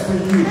cares for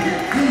you,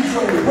 he's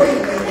your way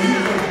maker,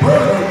 he's your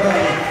burden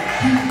bearer,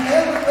 he's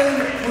everything.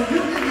 When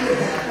you can get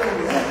happy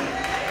over that,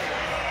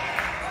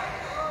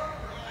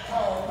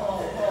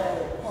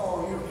 Paul,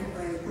 here a few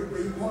things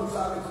quickly. He points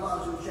out in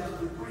Colossians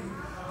chapter 3.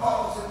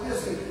 Paul said,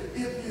 listen,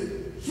 if you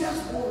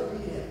just want to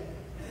be happy,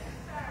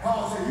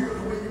 Paul said, here's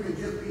the way you can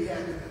just be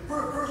happy.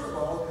 First of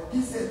all,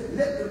 he said,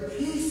 let the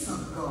peace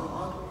of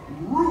God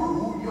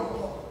rule your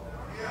heart.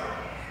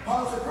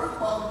 Paul said, first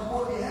of all, if you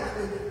want to be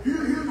happy,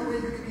 here's the way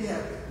you can be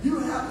happy. You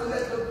have to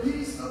let the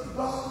peace of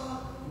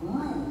God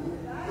rule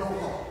your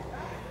heart.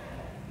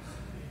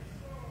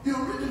 The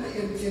original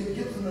intent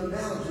gives an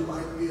analogy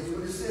like this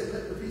when it says,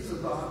 let the peace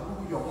of God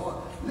rule your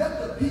heart.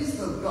 Let the peace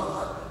of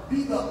God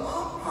be the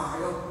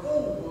umpire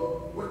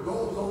over what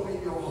goes on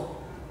in your heart.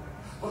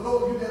 For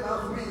those of you that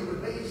are familiar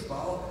with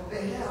baseball,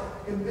 they have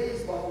in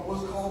baseball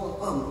what's called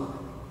an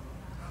umpire.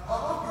 An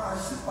umpire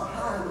sits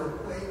behind the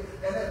plate,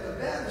 and at the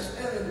batter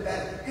standing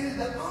back, it is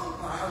the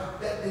umpire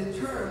that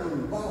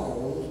determines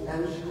balls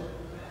and strikes.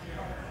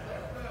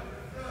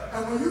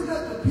 And when you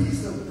let the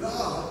peace of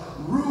God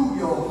rule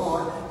your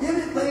heart,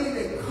 anything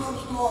that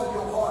comes toward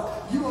your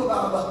heart, you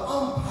allow the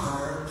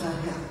umpire to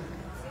happen.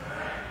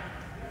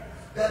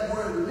 That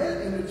word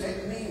 "let" in the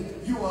text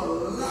means you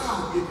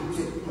allow it to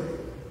take place.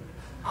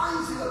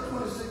 Isaiah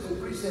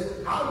 26:3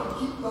 said, I will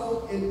keep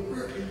those in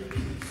perfect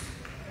peace,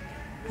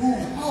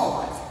 whose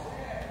heart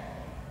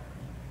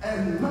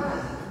and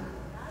mind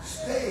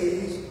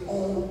stays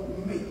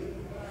on me.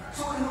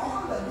 So in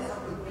order to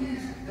have the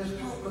peace that's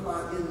talked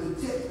about in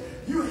the text,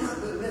 you have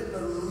to let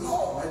the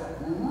Lord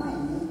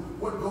rule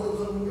what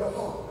goes on in your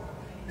heart.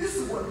 This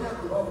is what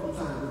happens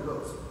oftentimes with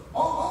us.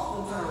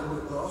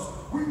 Oftentimes with us,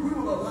 we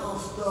will allow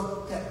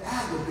stuff to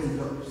aggravate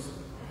us.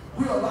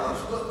 We allow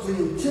stuff to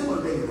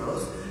intimidate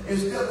us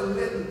instead of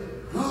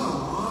letting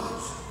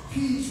God's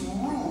peace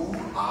rule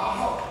our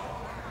heart.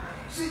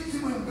 See,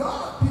 when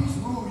God's peace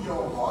rules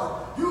your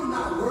heart, you're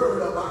not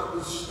worried about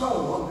the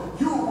storm.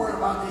 You're worried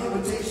about the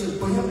invitations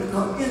for him to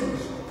come in the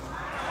storm.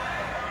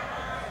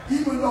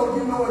 Even though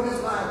you know in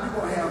this life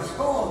you're going to have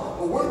storms,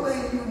 but one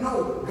thing you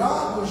know,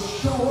 God will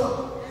show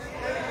up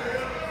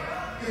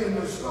in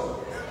the storm.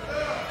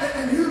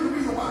 And here's the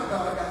reason why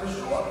God got to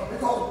show up,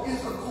 because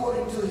it's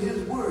according to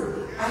his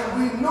word. And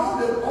we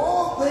know that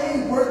all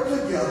things work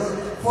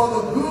together for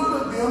the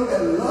good of them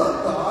that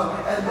love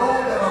God and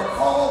those that are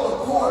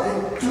called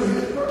according to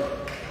his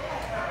purpose.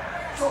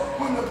 So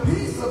when the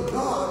peace of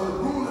God is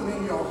ruling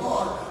in your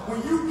heart,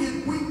 when you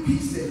get weak,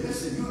 peace says,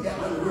 listen, you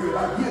got nothing to worry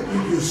about. He'll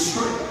give you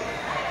strength.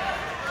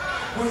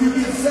 When you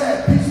get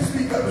sad, peace will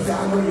speak up and say,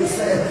 I know you're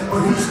sad,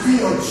 but he's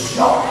still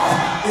joy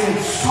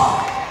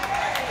inside.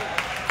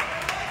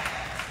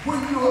 When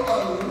you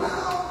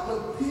allow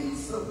the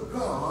peace of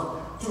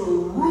God to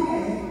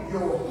rule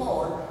your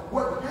heart,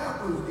 what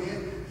happens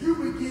then, you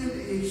begin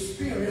to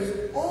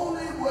experience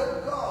only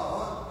what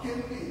God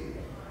can give.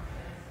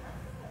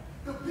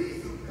 The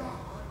peace of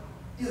God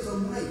is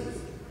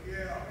amazing.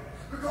 Yeah.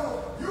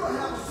 Because you'll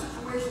have a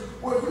situation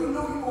where you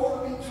know you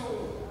ought to be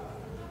told,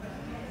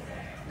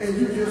 and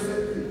you just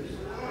at peace.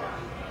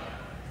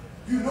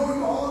 You know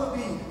you ought to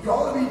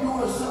be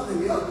doing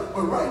something else,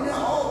 but right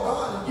now all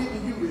God is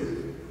giving you is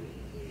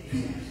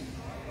peace.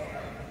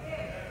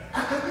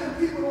 And then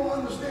people don't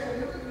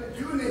understand. They're looking at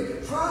you and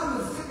they're trying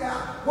to figure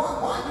out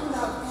why you're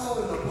not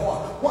falling apart.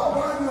 Why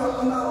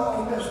you're not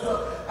all messed up.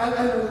 And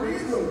the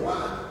reason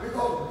why,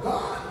 because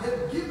God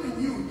has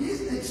given you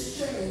his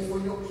exchange for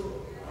your joy.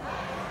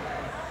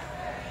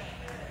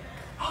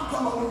 I'm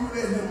talking about when you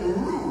let him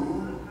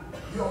rule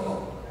your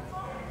heart.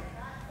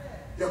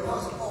 The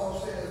Apostle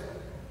Paul says,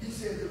 he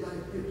said it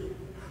like this.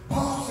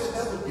 Paul said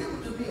that was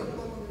given to me a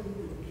thorn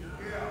in the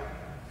flesh.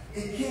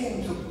 It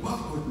came to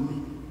buffet me.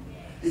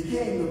 It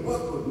came to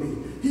buffet me.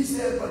 He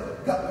said,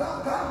 but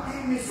God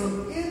gave me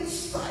some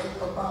insight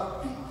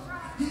about peace.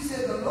 He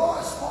said, the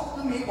Lord spoke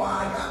to me while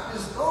I got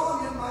this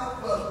thorn in my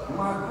flesh.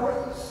 My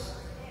grace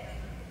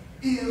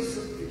is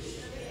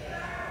sufficient.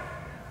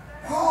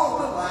 Paul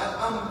realized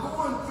I'm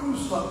going through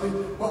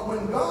something, but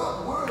when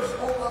God's word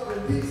spoke up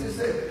in peace, he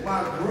said,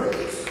 my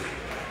grace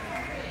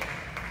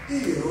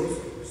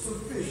is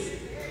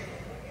sufficient.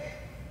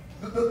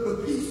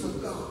 The peace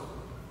of God,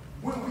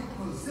 when we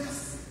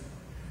possess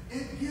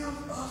it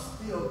gives us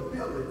the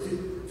ability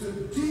to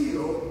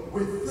deal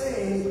with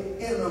things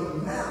in a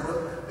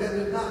manner that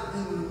does not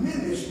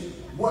diminish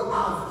what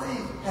our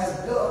faith has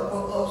done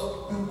for us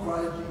through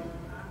Christ Jesus.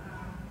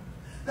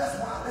 That's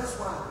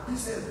why he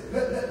said,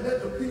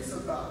 let the peace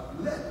of God,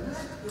 let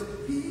the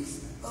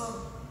peace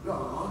of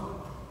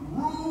God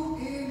rule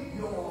in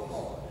your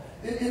heart.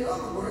 In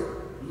other words,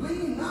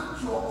 lean not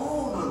to your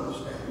own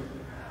understanding,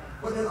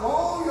 but in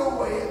all your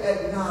ways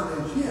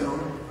acknowledge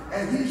him,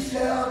 and he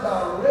shall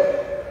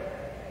direct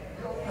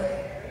your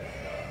path.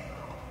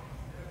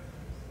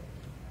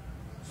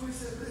 So he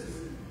said,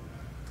 listen,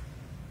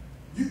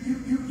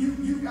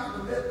 you got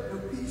to let the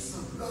peace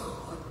of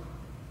God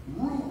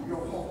rule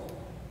your heart.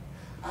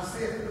 I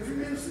said a few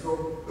minutes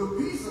ago, the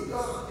peace of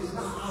God is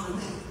not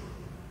automatic.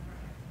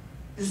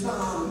 It's not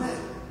automatic.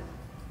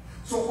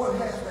 So what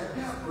has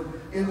to happen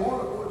in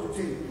order for it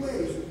to take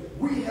place,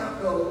 we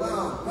have to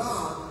allow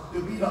God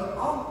to be the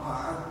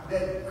umpire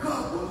that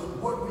covers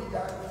what we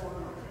got going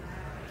on.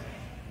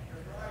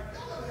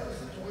 Y'all ever had a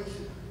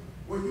situation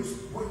where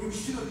you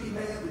should be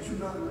mad, but you're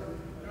not mad?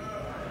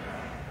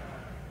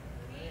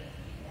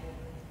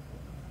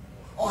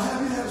 Or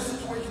have you had a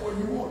situation where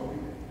you want to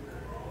be mad,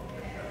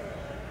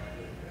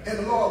 and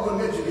the Lord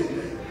wouldn't let you get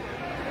mad?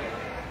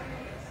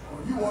 Or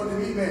you want to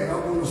be mad, I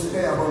want to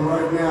stab him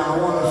right now, I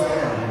want to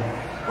stab him.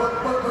 But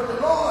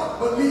the Lord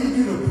will lead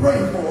you to pray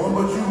for him,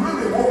 but you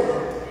really want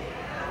him.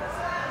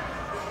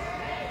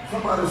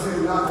 Somebody said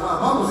knock him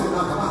out. Mama said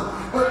knock him out.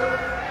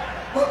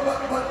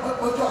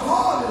 But your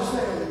heart is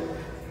saying,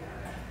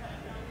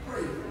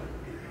 pray for him.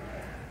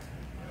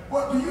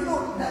 But do you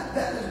know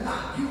that is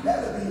not you, that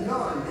is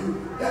beyond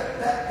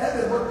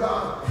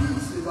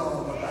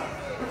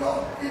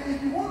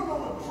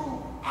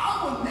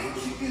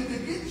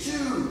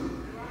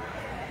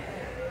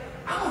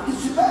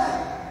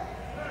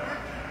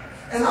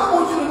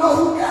know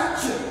who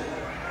got you.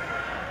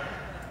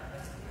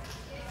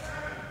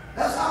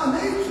 That's our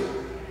nature.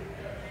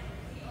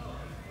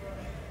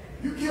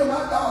 You kill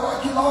my dog,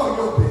 I kill all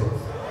your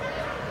pets.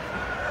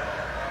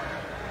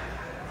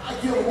 I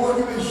kill the one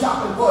you've been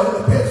shopping for in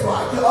the pet store.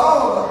 I kill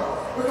all of them.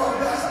 Because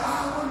that's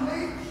our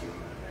nature.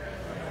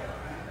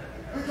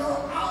 Because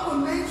our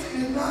nature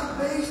is not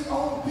based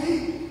on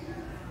peace.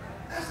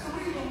 That's the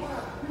reason why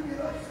you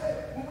get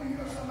upset when we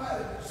hear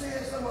somebody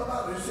saying something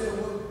about it. They say,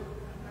 well,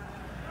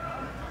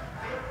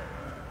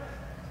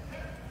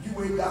 you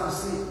ain't got to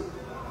sin.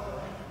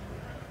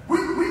 We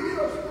get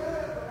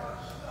upset about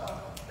stuff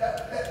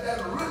that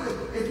really,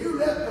 if you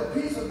let the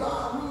peace of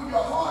God rule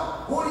your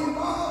heart, what do you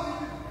bother you?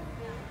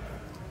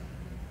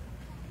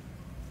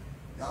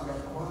 Y'all got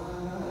quiet.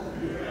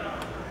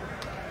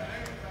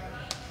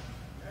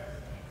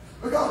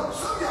 Because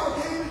some of y'all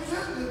came to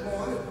church this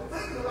morning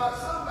thinking about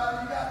somebody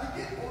you got to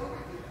get for the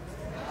weekend.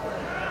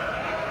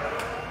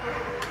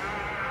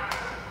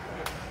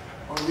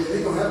 Oh yeah,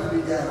 they're going to have to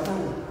be got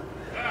home.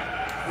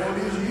 That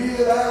means you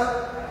hear that?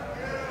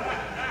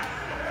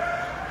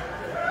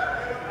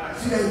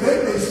 See, they think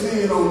they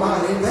sin on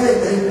mine.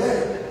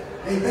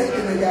 They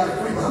thinking they got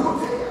free. But I'm going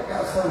to tell you, I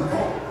got something for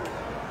them.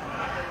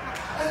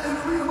 And the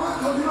reason why,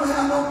 because you don't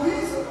have no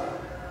peace about it.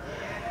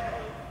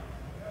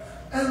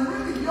 And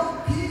really, your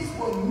peace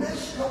will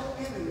mess your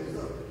enemies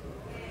up.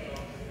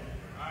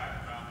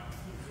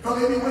 Because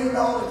they be waiting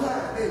all the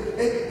time.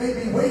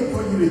 They be waiting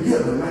for you to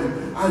get them.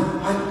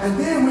 And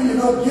then when you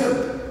don't get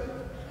them,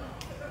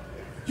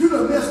 you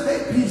done messed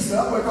their peace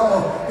up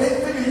because they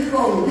figure you're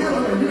going to get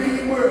them and you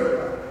ain't worried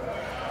about it.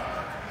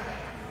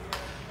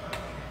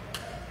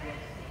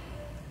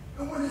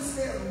 And when it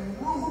says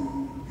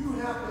rule, you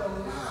have to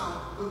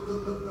allow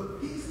the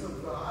peace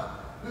of God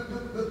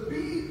to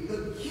be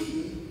the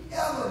key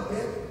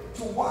element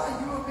to why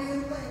you are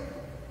being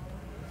thankful.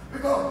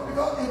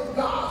 Because if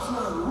God's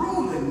not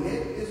ruling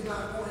it, it's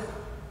not going to happen.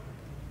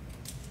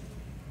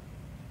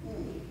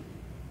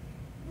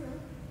 Well,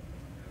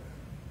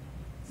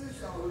 since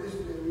y'all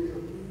listening real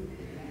good,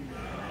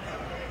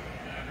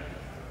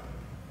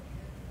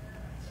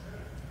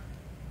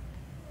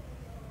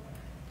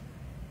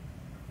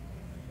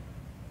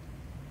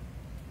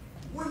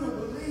 when a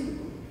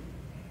believer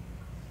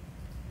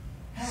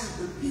has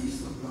the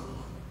peace of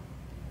God,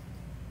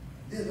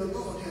 then the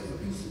Lord has a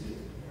peace of it.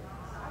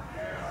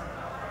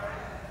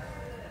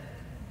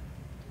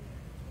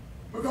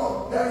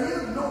 Because there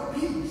is no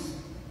peace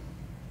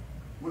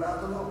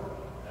without the Lord.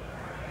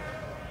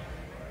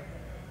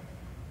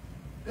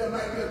 There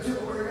might be a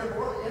temporary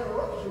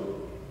interruption,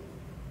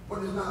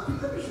 but it's not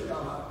peace. Let me show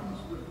y'all how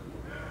peace works.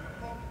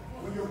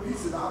 When your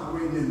peace is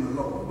operating in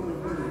the Lord, when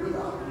it's really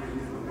operating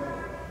in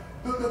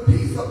the Lord, the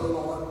peace of the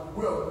Lord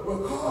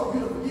will cause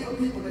you to forgive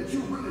people that you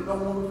really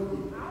don't want to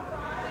forgive.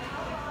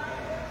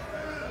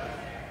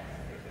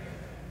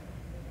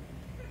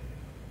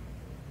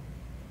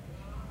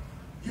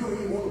 You don't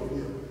even want to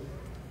forgive them.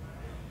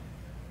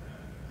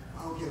 I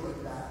don't care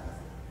what died.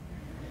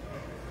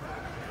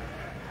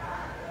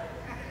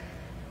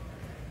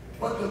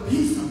 But the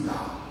peace of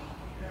God.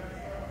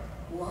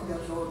 Oh, I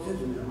got your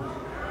attention now.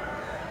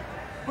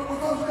 But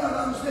because you got to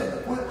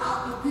understand,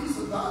 without the peace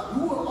of God,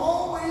 you will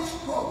always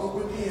struggle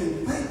with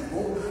being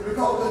thankful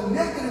because the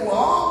negative will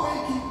always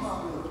keep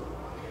popping up.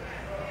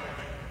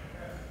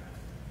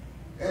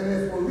 And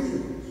as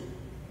believers,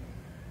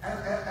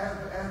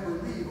 as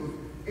believers,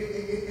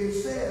 it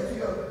says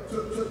here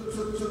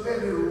to let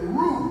it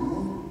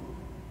rule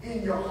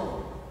in your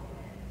heart,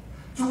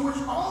 to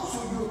which also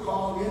you're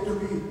called in to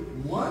be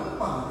one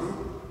body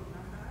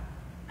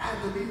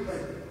and to be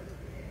thankful.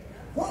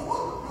 One of the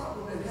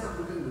problems that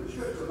happens in the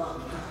church a lot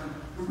of times,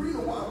 the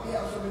reason why we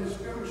have so many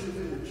skirmishes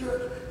in the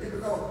church is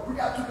because we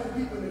got too many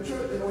people in the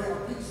church that don't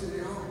have peace in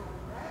their home.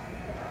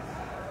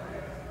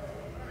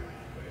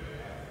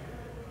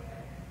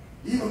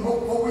 Even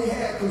before we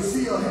had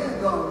concealed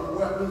handgun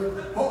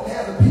weapons, folks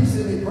had a piece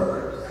in their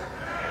purse.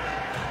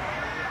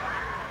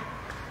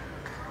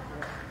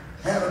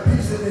 Had a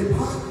piece in their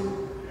pocket.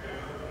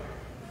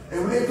 And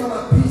when they come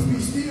out, peace be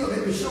still,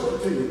 they can show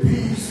it to you.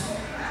 Peace.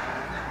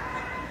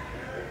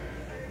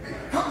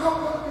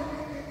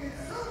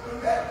 It's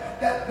something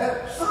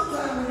that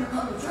sometimes when you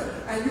come to church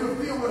and you're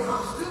filled with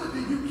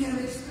hostility, you can't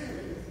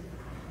experience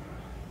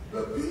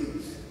the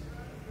peace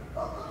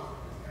of God.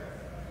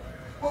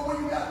 But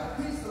when you got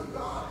the peace of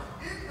God,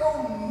 it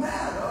don't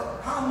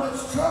matter how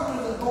much trouble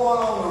is going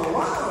on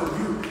around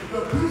you.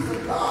 The peace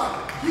of God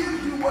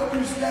gives you what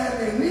you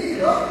stand in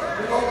need of,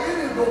 because it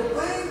is the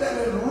thing that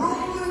is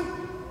ruling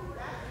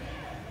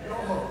your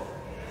heart.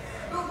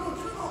 Don't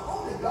you know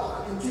only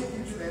God can take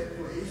you to that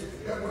place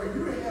that where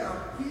you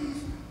have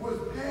peace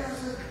which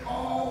passes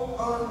all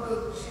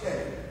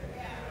understanding.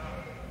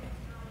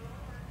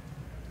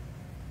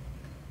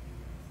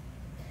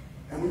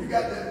 And when you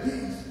got that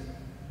peace,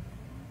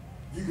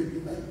 you can be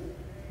thankful.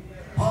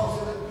 Paul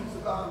said that the peace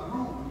of God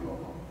rule your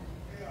heart.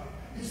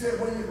 He said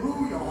when you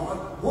rule your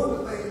heart, one of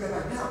the things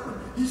that happen,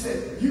 he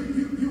said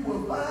you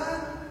will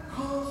find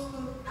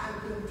constant and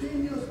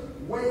continuous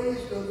ways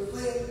to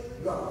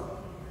thank God.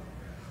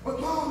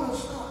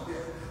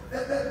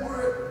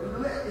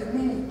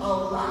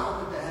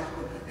 allow it to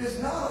happen. It's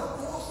not a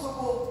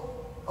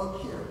forcible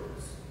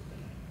occurrence.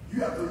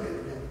 You have to let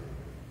it happen.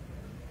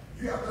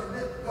 You have to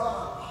let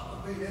God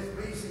operate that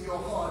space in your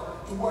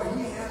heart to where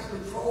he has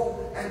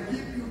control and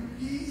give you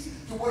peace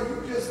to where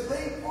you're just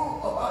thankful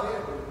about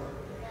everything.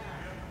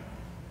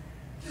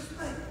 Just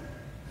think.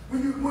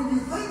 When you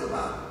think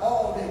about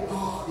all that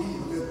God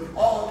is and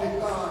all that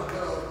God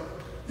does,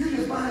 you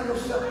just find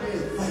yourself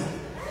being thankful.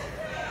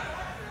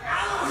 I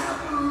don't have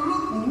to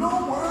look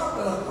nowhere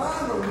to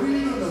find a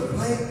reason to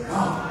thank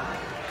God.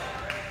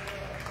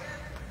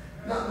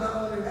 Not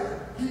only that,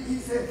 he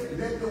said,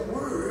 let the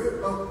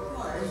word of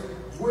Christ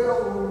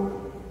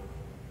dwell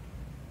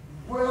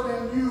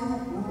in you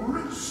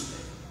richly,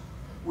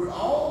 with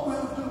all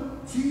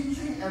wisdom,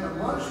 teaching and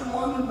admonishing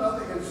one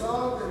another in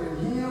songs and in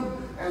hymns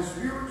and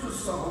spiritual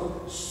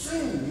songs,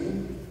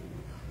 singing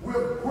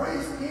with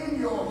grace in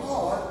your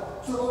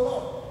heart to the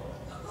Lord.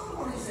 Look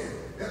what he said.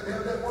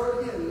 That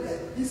word again, let.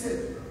 He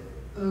said,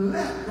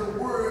 let the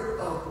word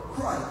of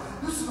Christ.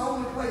 This is the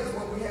only place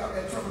where we have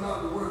that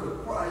terminology, the word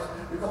of Christ,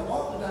 because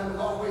oftentimes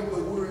it's always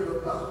the word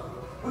of God.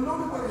 But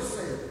notice what it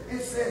said.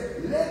 It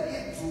said, let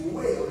it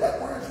dwell. That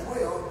word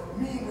dwell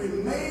means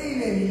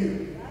remain in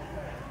you.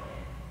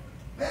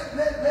 Let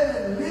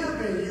it live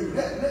in you.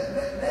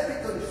 Let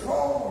it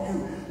control you.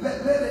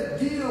 Let it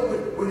deal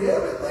with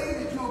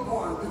everything that you're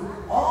going through.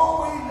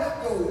 Always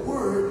let the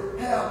word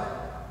have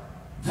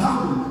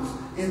dominance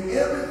in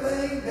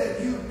everything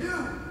that you do.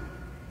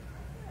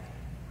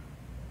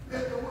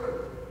 Let the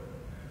word.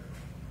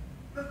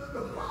 The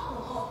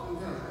problem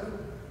oftentimes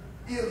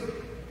is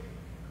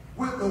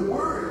with the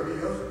word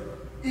is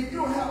if you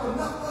don't have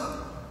enough of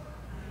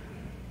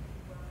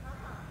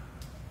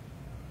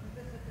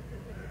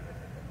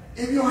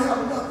it. If you don't have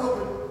enough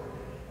of it,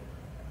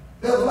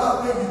 there's a lot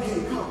of things you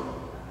can't cover.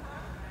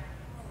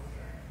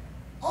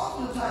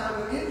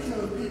 Oftentimes when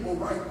insurance people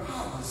write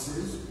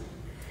policies,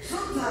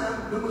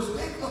 sometimes the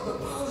mistake of the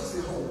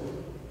policy holder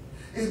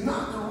is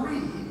not to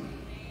read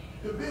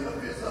the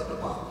benefits of the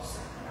policy.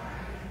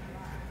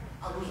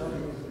 I wish I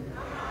didn't say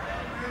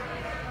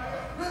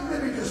that.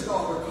 Let me just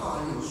start with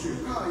car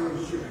insurance. Car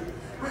insurance.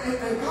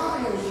 In car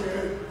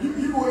insurance,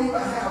 you will either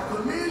have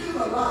collision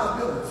or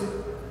liability,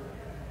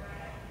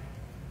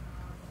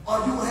 or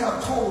you will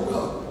have total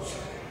coverage.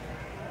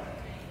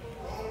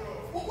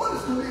 Well, what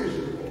is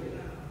collision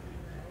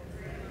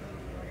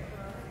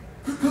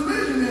for?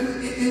 Collision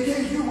is in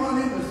case you run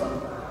into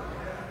something.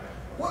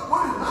 What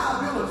is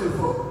liability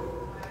for?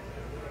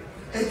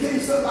 In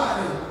case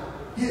somebody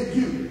hit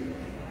you.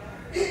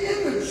 In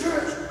the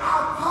church,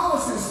 our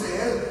policy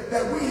says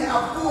that we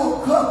have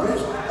full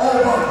coverage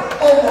over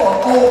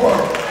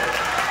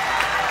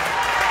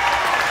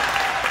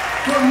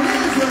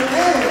collision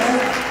and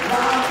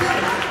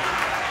liability.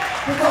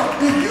 Because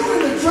if you in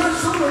the church,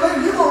 sooner or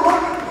later, you're going to run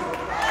into it.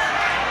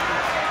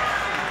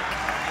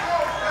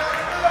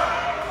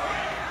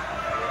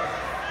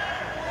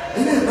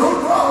 And then don't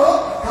draw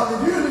up, because if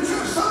you're in the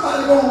church,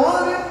 somebody's going to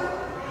run it.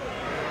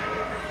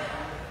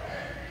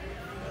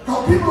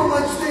 Because people don't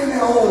like to stay in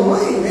their own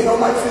lane. They don't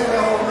like to stay in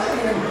their own lane.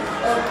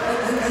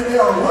 And they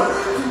are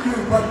running to you,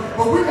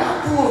 but we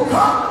got full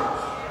coverage.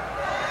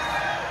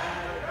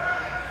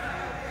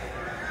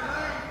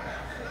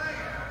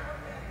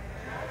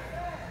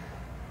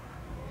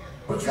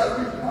 But you got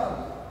to read the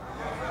policy.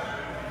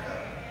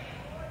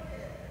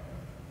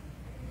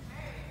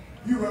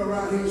 You run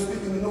around here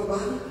speaking to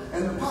nobody,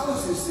 and the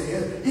policy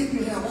says if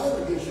you have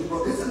all against your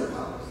brother, it's in the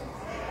policy.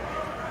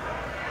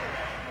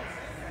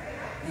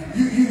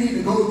 You need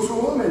to go to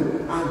them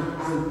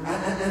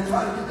and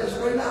try to get that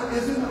straightened out.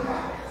 It's in the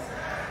policy.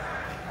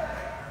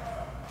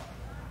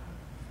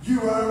 You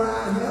run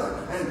around here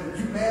and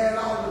you mad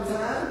all the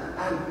time,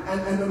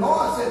 and the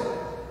Lord said,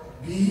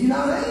 be ye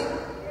not angry.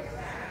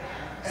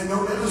 And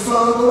don't let the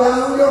sun go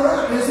down on your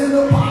wrath. It's in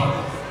the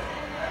policy.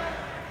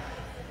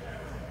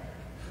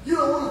 You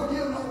don't want to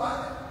forgive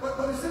nobody,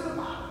 but it's in the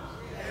policy.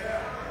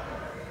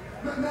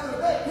 Matter of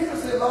fact, Peter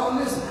said, Lord,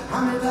 listen,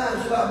 how many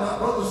times should my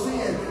brother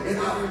sin and I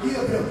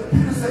forgive him?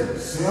 Peter said,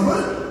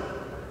 7.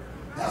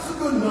 That's a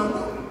good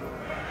number.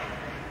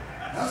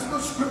 That's a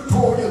good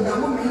scriptorial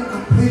number, meaning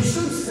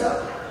completion,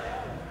 7.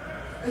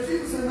 And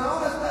Jesus said, no,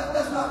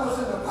 that's not what's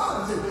in the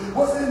policy.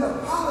 What's in the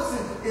policy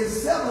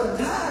is 7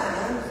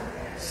 times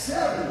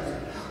 70,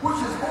 which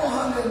is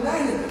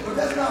 490, but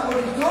that's not what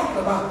he's talking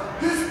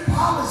about. This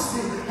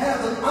policy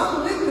has an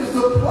unlimited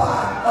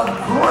supply of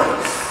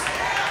grace.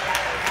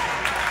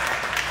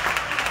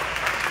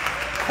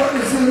 But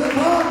it's in the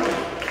Bible.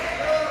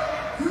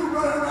 You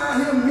run around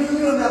here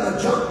meaner than a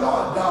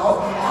junkyard dog,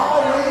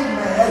 always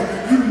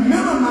mad. You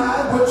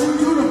minimize what you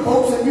do to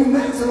folks and you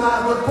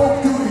maximize what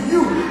folks do to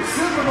you,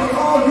 simply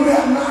because you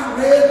have not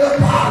read the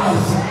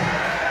policy.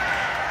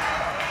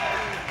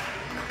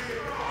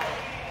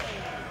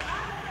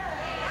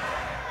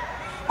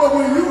 But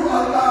when you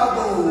allow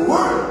the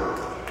word,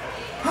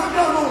 how do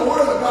you know the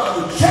word of God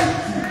will check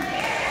you?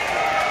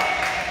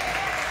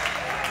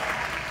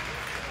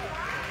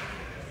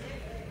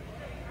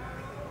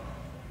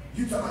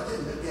 You talking about this,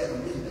 look at him,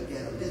 this, look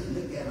at him, this,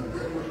 look at him,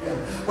 this, look at him.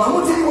 Well, I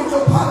going to tell you what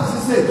your policy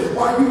said.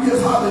 Why you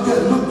just hardly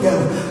just look at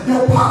him.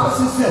 Your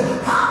policy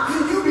said, how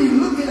can you be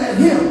looking at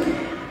him?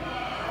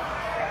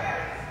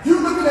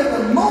 You're looking at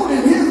the mote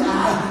in his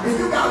eye, and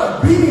you got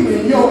a beam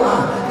in your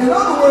eye. In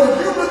other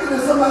words, you're looking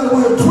at somebody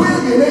with a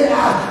twig in their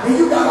eye, and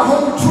you got a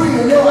whole tree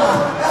in your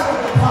eye. That's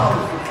what the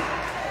policy is.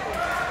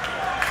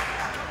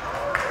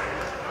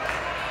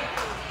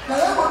 Now,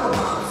 that's what the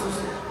policy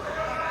says.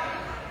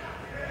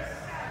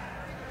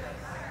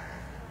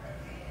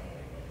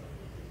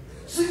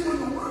 See, when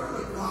the word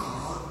of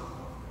God,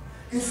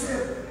 it said,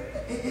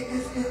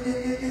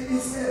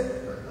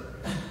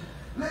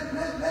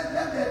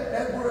 let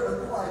that word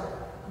of Christ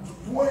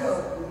dwell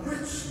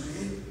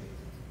richly.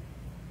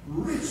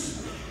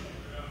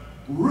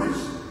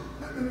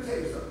 Let me tell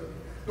you something.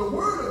 The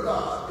word of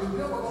God is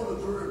never going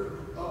to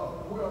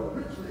dwell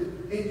richly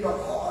in your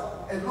heart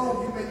as long as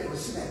you make it a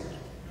snack.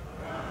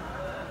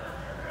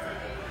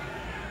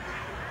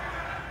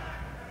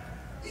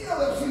 You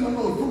ever seen them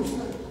little fruit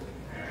snacks?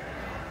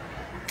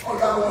 Oh,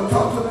 y'all want to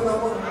talk to me no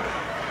more?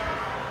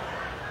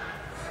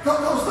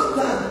 Because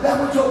sometimes that's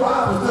what your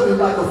Bible studies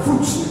like a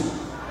fruit snack.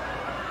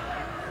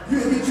 You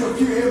get your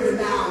cue every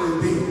now and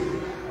then.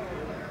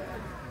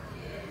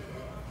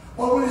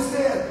 But when it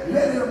says,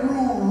 let it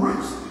rule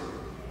richly,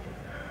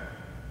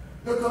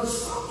 the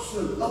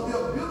consumption of the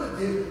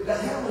ability to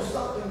handle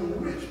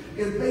something rich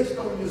is based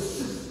on your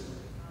system.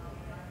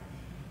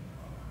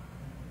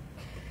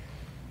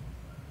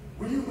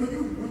 When you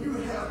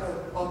have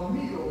a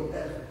meal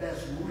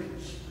that's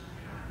rich,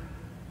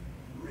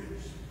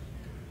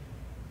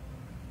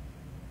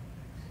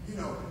 you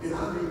know, and I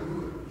mean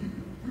good.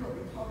 You don't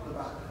be talking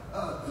about,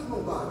 come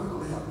on by, we're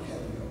going to have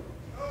caviar.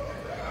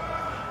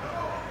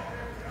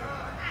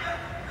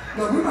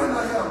 Now, we might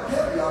not have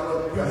caviar, but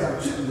we're going to have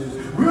chicken.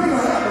 We ain't going to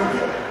have no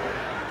caviar.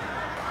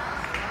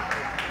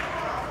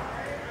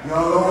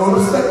 Y'all don't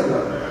understand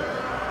that.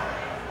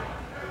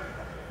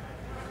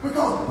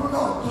 Because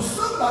to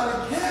somebody,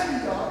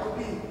 caviar would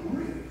be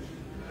rich.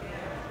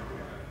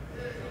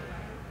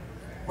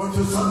 But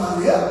to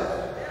somebody else,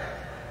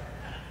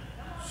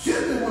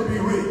 chicken would be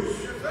rich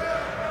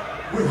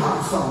with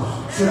hot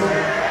sauce. See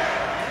that?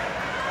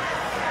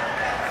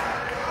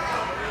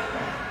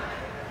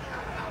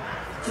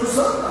 To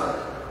somebody.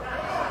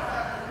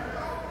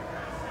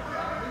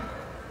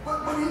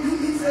 But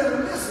he said,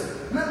 listen,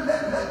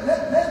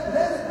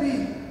 let it be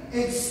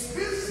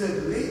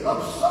explicitly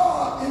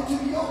absorbed into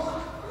your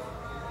life.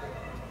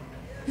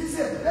 He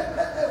said, let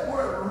that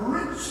word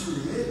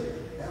richly,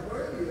 that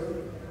word is,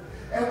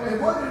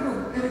 and what it'll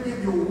do, it'll give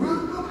you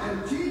wisdom and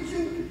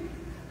teaching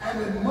and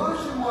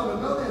admonishing one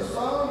another in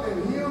songs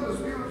and hymns and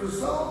spiritual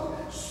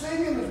songs,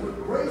 singing is with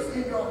grace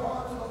in your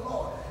heart to the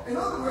Lord. In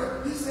other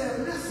words, he said,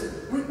 listen,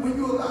 when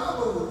you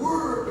allow the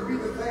word to be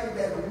the thing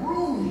that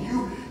rules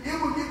you, it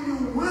will give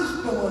you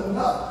wisdom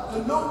enough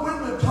to know when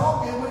to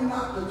talk and when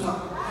not to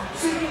talk.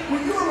 See,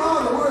 when you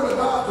allow the word of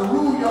God to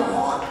rule your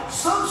heart,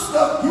 some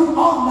stuff you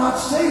ought not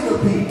say to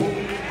people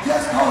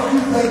just because you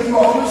think you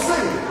ought to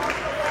say it.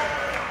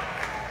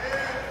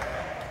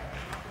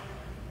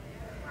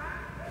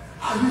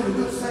 I hear the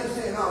good saints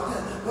saying all the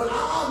time, but I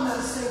ought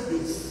not say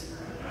this.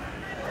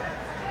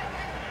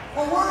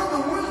 Well, word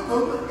of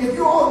wisdom, if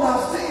you ought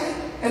not say it,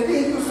 and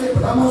then you say,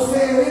 but I'm going to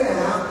say it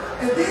anyhow,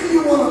 and then you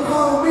want to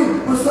call me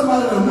with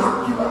somebody to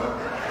knock you out.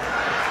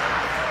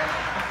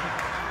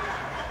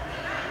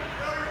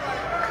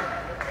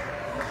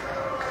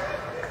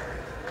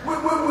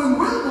 When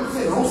wisdom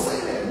said, don't say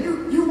that,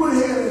 you went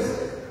ahead and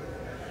said it.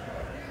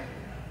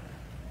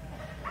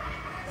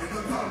 And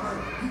I'm talking about,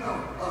 you know,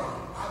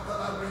 I thought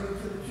I'd bring it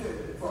to the church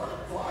before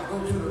I go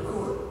to the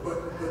court, but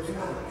you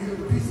know, here's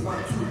a piece of my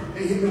truth.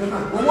 They hit me in the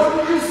mouth. Well, what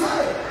did you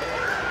say?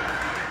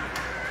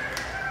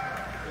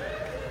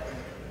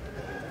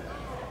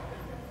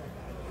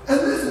 And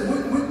listen,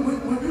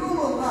 when you don't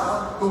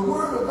allow the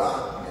word of God,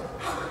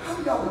 how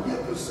do y'all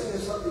get to saying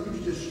something you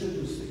just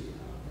shouldn't say?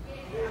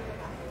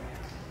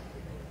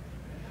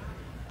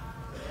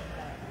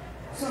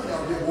 Some of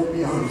y'all just won't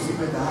be honest and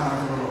make the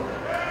house of the Lord.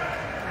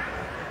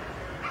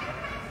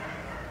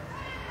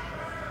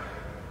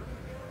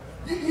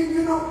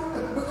 You know,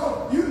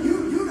 because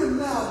you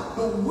allow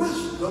the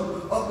wisdom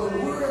of the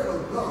word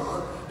of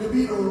God to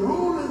be the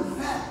ruling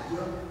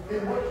factor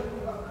in what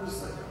you're about to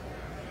say.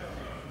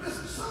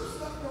 Listen, some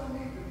stuff don't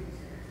need to be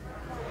said.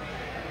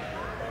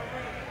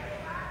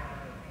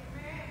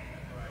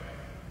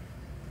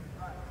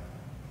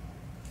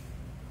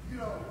 You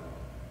know,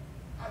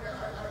 I got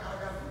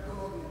some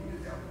cousins, we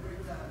used to have a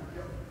great time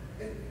together.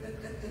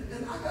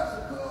 And I got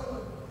some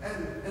cousins,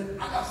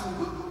 and I got some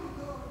good looking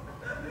cousins,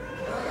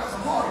 and I got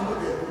some hard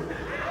looking cousins.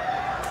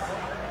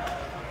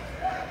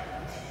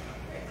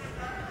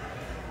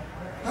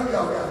 How many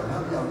y'all got it?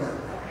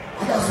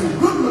 I got some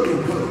good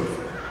looking cousins.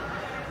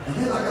 And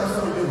then I got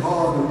some of them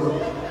hard to look.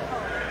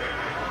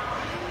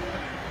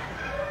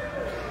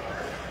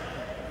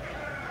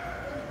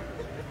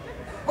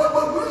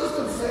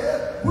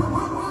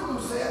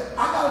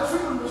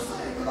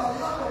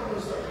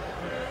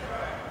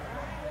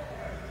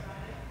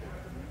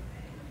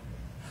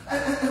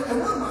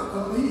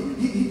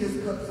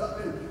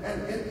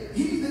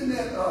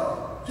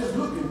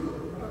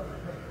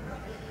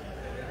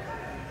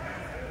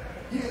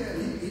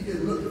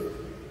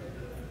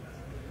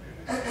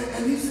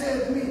 And he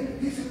said to me,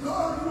 he said,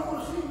 God, you don't want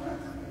to see that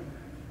to me.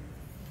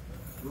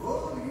 The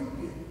older you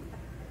get,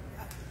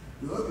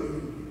 the uglier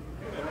you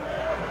get.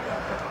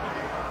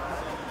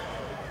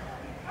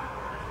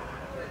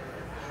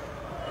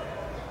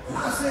 And I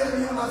said to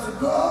him, I said,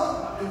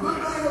 God, the good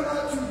thing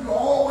about you, you're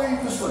always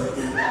the same.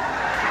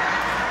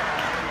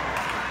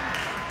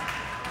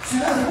 See,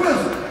 that's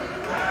wisdom.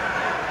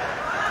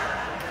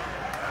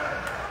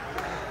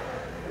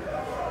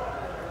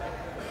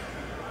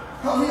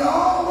 Because he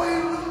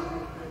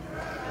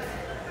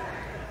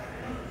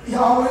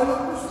always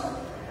looked the same.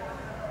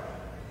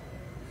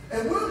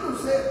 And wisdom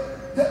said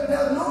that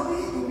there's no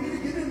need for me to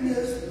get in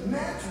this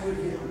match with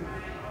him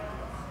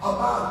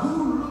about who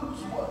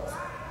looks what.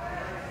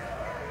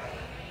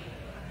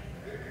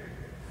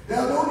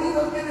 There's no need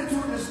of getting into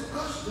a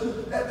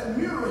discussion that the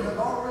mirror has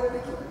already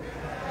declared.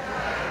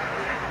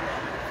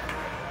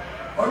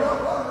 Are y'all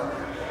following me?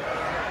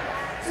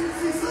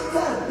 See,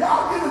 sometimes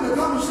y'all get in the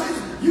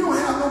conversation you don't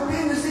have no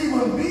business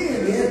even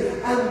being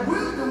in, and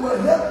wisdom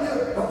will help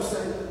you. Don't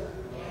say it.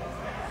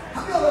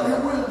 How y'all ever hear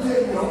wisdom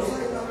tell you don't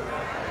say nothing?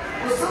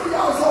 Well, some of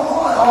y'all so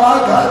hard, oh, I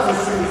got to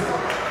say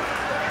something.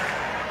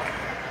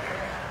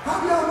 How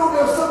y'all know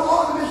there's some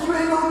arguments you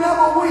ain't gonna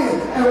never win,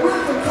 and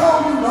wisdom told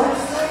you don't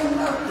say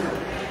nothing.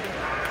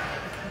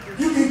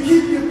 You can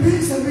keep your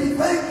peace and be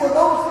thankful,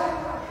 don't say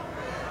nothing.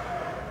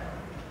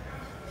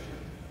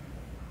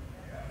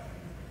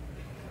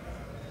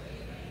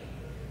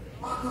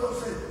 My girl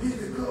said, he's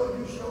the girl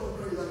you show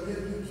crazy. I get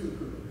you too,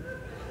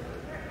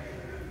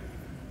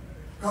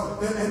 girl.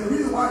 And the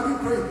reason why you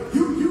pray,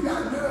 you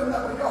got nerve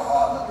enough when your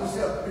heart look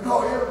yourself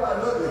because everybody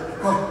look at you.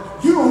 Because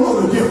you don't know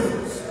the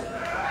difference.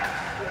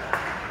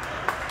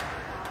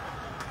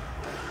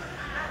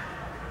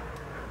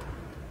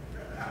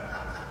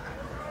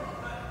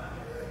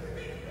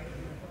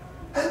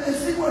 And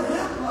see what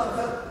happens a lot of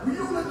times, when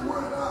you don't let the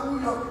word of God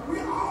move up, we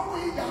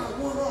always got to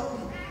one up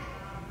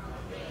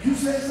you. You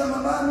say something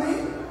about me,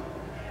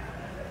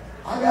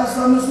 I got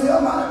something to say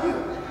about you.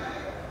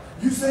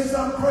 You say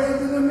something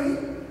crazy to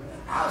me,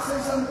 I'll say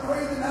something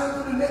crazy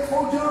now to the next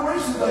 4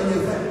 generations of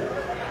your family.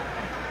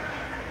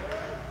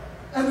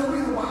 And the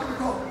reason why,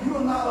 because you're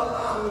not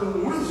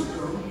allowing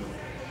wisdom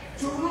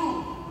to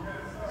rule.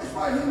 It's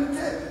right here in the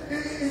text.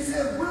 It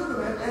says wisdom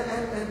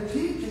and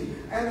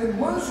teaching and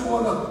admonishing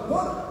one another.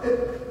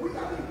 We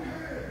got to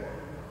encourage one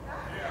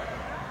another.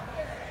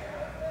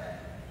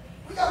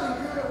 We got to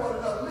encourage one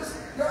another.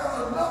 Listen, there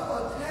are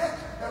enough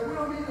attacks that we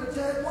don't need to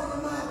attack one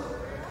another.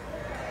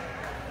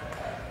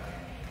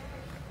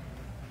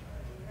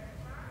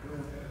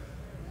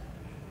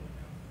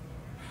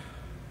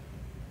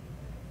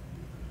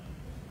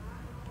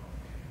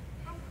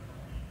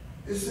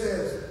 It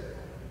says,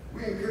 we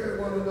encourage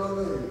one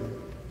another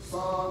in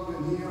psalms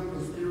and hymns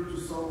and spiritual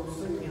songs,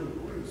 singing with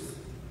grace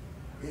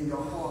in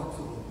your heart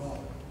to the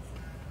Lord.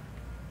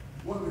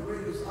 One of the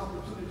greatest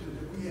opportunities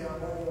that we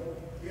have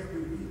all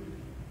every week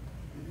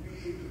is to be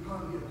able to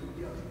come here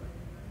together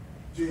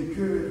to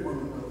encourage one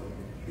another,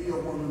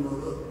 build one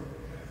another up.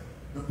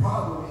 The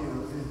problem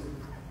is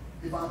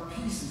if our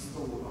peace is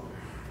thrown off,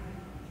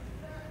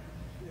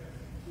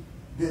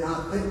 then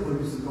our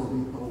thankfulness is going to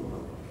be thrown off.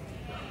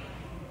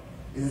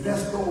 And if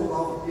that's thrown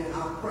off, then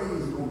our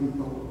praise is going to be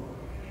thrown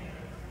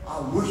off.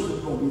 Our worship is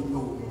going to be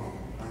thrown off.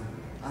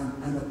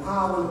 And the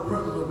power and the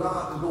presence of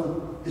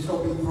God is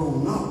going to be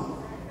thrown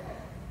off.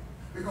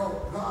 Because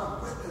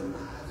God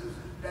recognizes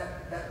that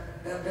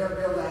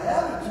there's an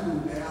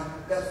attitude there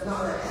that's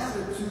not an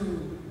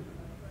attitude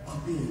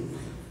of being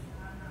thankful.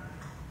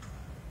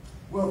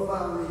 Well,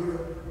 finally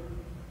here,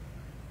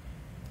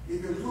 it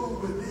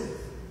concludes with this.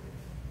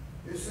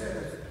 It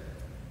says,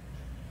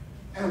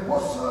 and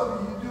whatsoever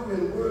you do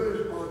in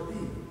words or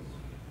deeds,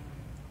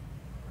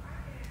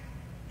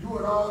 do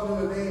it all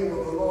in the name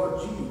of the Lord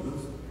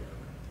Jesus,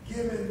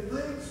 giving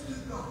thanks to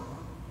God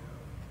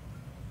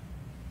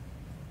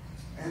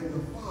and the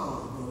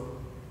Father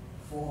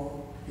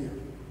for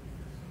him.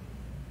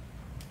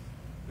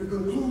 The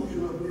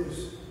conclusion of this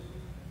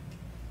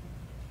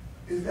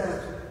is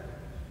that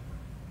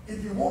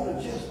if you want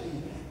to just be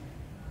happy,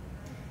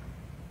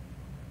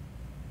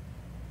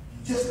 you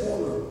just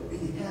want to be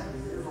happy,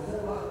 there's a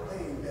whole lot of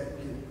things that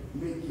can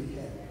make you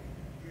happy.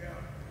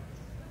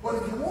 But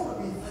if you want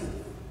to be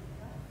thankful,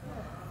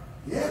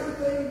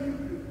 everything you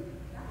do,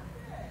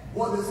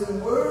 whether it's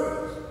in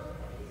words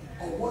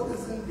or whether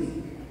it's in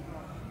deed,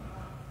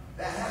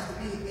 there has to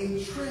be a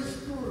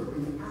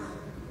transferring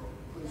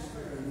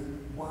concerning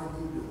why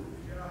you do it.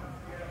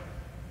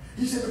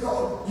 He said,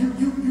 because you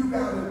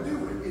got to do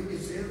it. It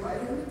says right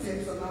in the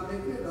text, I'm not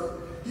making it up.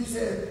 He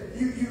said,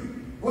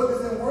 whether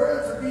it's in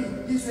words or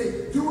deed, he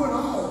said, do it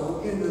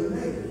all in the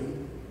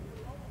name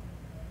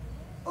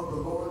of the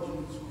Lord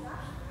Jesus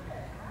Christ.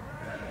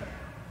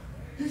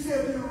 He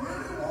said, if you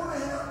really want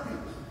to have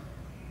peace,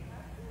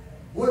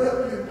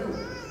 whatever you're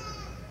doing,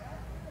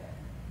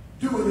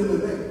 do it in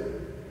the name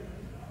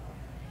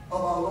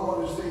of our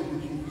Lord and Savior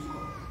Jesus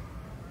Christ.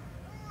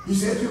 He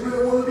said, if you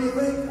really want to be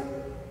thankful,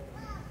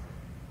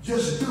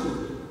 just do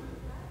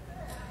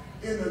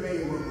it in the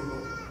name of the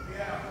Lord.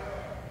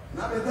 And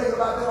I've been thinking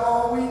about that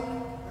all week.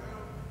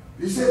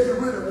 He said you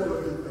really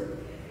want to do things.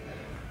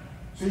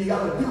 So you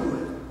got to do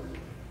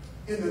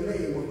it in the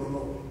name of the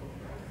Lord.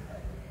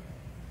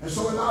 And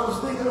so when I was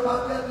thinking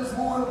about that this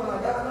morning when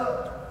I got up,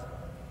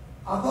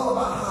 I thought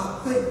about how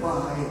thankful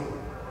I am.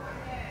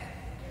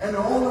 And the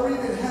only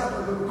reason it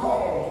happened was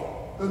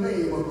because the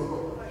name of the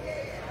Lord.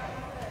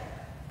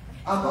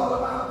 I thought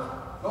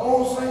about the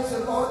old saints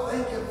said, Lord,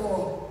 thank you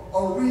for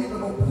a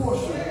reasonable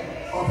portion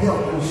of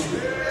health and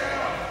strength.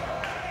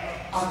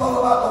 I thought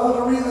about the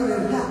only reason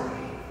it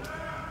happened.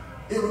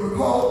 It was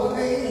because the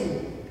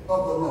name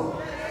of the Lord.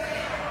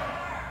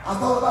 I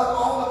thought about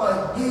all of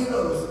my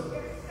haters,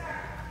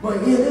 my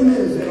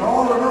enemies, and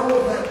all of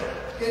those that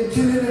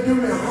intended to do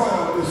me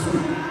harm this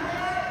week.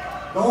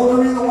 The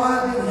only reason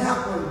why it didn't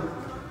happen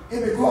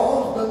is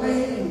because the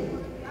name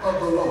of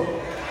the Lord.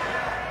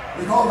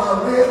 Because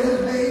I read his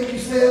name, he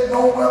said,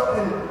 no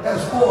weapon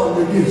that's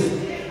formed against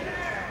me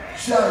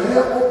shall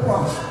ever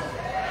prosper.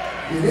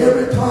 And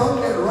every tongue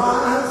that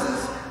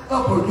rises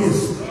up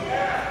against me,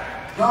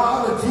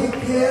 God will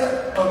take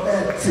care of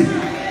that too.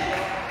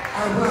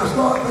 And when I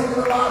start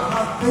thinking about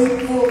how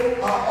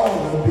thankful I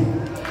ought to be,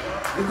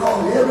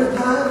 because every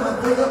time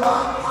I think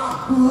about how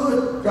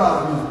good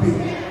God has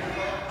been,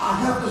 I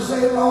have to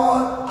say,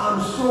 Lord,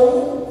 I'm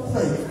so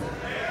thankful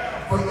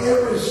for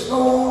every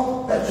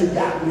storm that you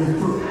got me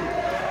through.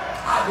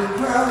 I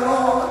declare,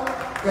 Lord,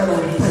 that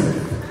I'm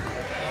thankful.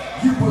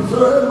 You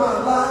preserved my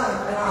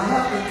life, and I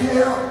have to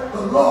tell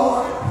the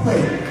Lord,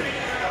 thank you.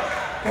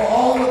 For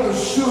all of the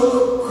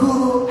shoulda,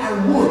 coulda,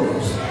 and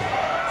wouldas,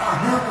 I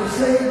have to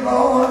say,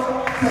 Lord,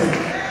 thank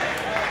you.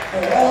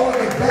 For all of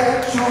the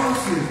bad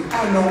choices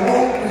and the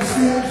wrong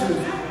decisions,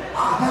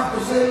 I have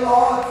to say,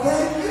 Lord,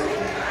 thank you.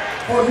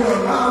 For you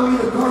allow me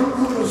to come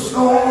through the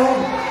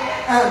storm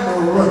and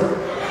the rain.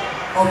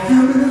 A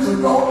few minutes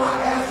ago,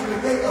 I asked you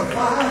to think of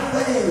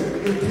 5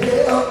 things to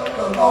tell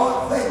the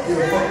Lord thank you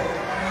for.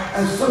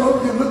 And some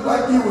of you look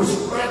like you were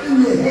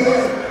scratching your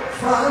head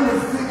trying to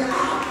figure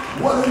out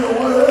what in the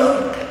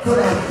world could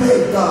I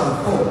thank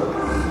God for.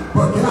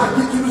 But can I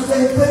get you to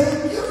say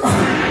thank you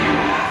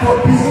for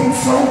being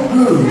so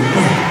good?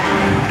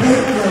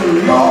 Thank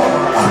you, Lord,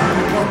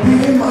 for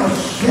being my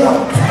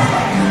shelter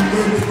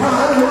in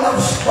time of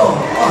storm.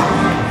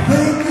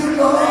 Thank you,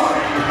 Lord,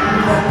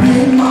 for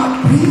being my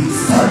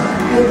peace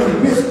in the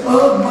midst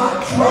of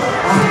my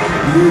trouble.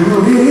 You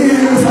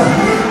is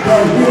the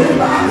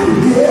anybody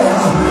here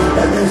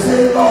that can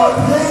say, Lord,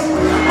 thank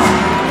you.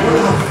 When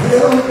I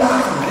fell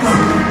down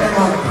and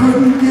I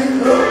couldn't get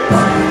up,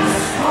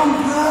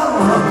 somehow,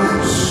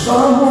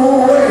 some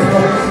way,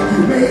 you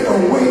made a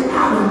way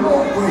out of no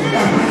way.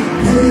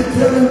 Can you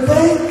tell them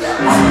thank you?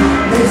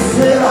 They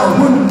said I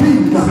wouldn't be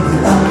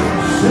nothing.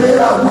 Said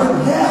I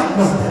wouldn't have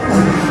nothing.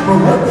 But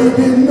what they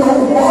didn't know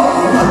was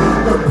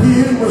the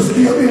pen was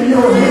still in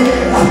your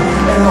hand.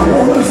 And I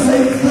want to say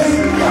thank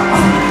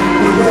you.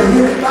 Is there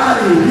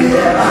anybody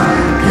here?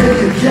 Can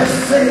you just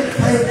say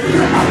thank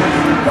you?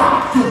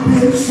 God, you've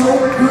been so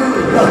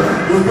good.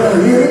 Is there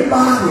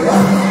anybody?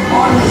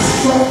 Are you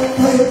so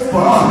thankful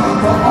for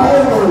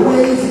all the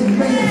ways he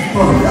made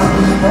for you?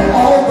 For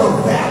all the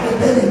value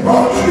that he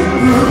brought you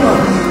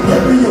through?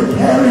 Maybe you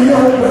carry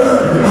your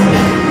burden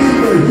in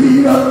the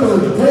heat of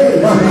the day.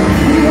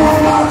 We all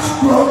not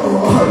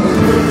struggle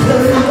to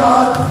tell you,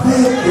 God,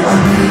 thank you.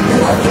 Can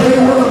I tell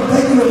you what I'm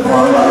thanking you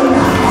for right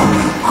now?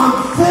 I'm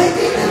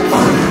thanking him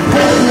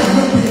that he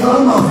went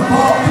beyond my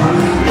fault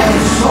and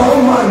saw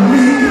my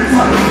needs.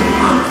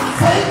 I'm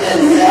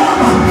thanking him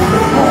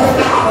before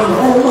I was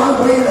on my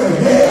way to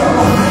hell.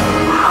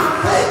 I'm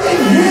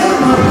thanking him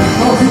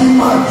for being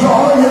my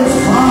joy and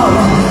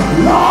sorrow.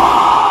 Lord,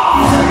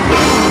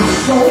 I'm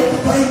so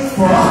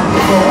thankful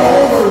for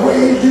all the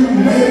ways you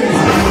made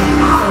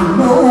out of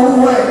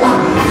nowhere.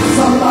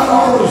 Somebody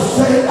ought to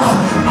say, I'm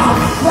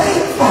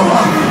thankful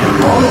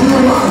because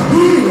you're my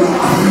healer.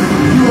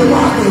 You're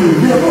my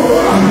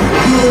deliverer.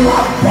 You're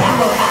my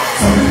battle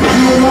axe.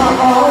 You're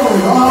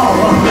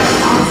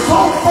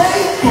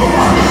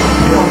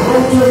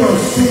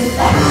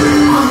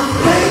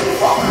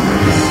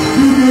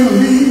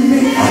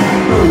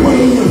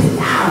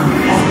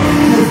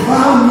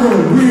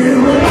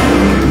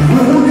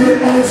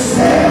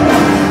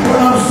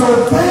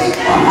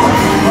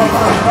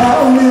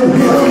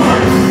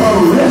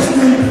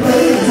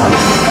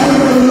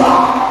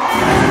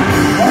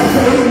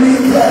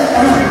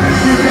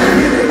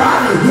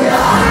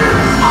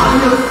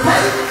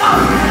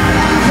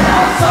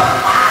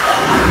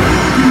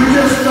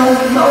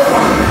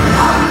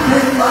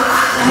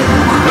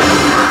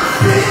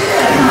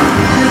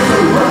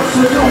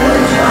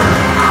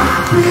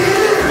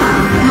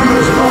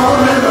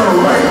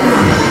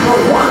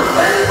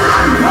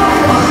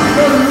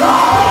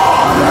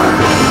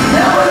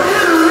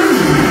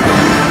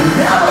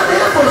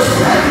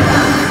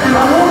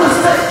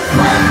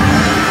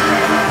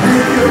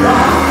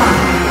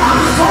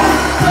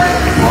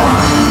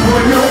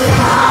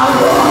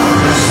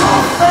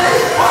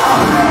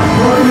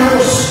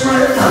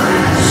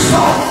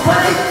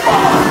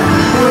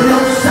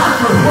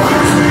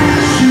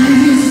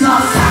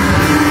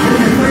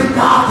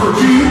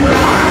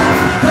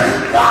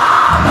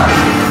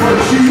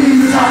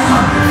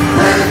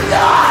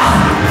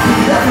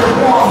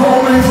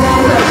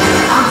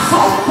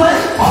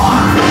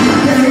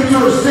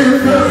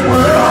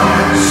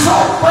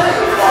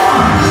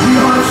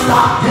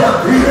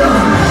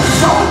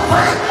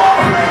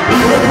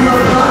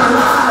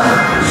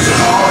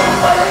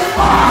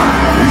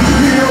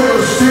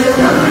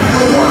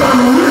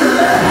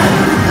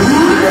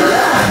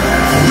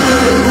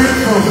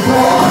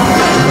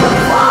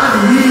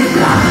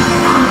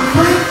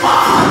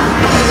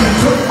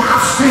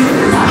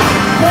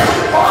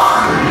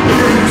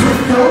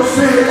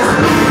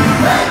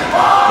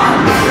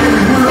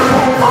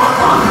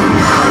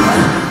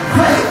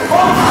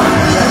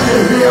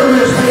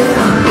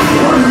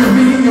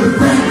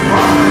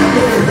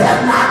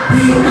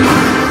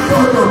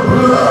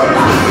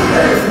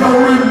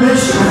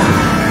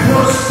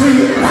see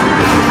it.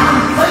 I'm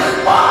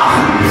thankful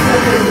that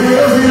they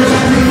nailed his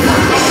feet.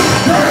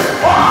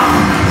 Thankful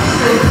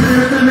they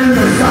pierced him in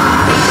the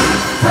side.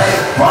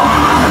 Thankful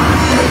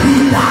that he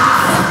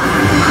died.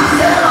 I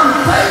said I'm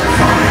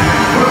thankful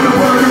for the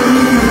word that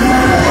he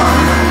before.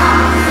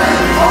 I'm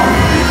thankful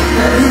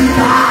that he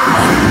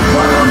died.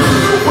 But I'm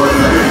super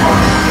thankful.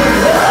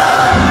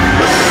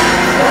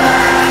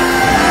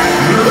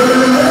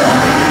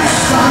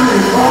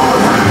 Sunday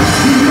morning,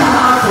 he got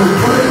out to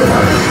pray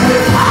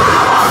with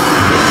power.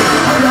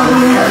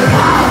 Hallelujah,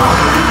 power.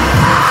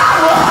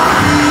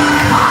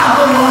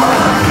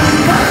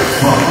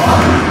 Thankful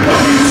that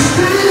he's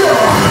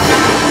still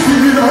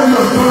sitting on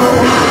the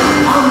throne.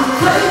 I'm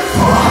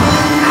thankful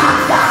I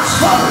got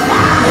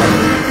somebody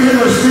in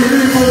the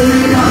city for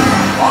me.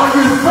 Are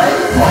you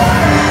thankful?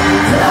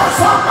 Tell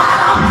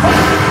somebody I'm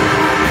thankful.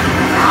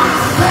 I'm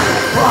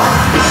thankful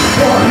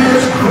for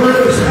his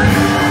grace.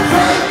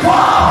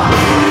 Thankful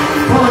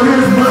for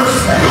his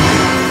mercy.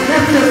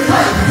 If you're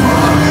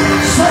thankful,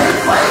 say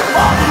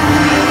thankful.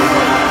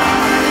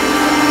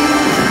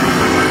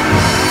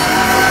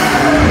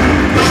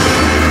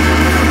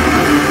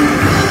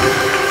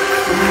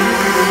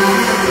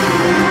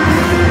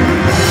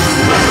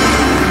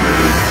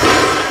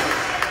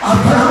 I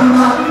found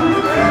out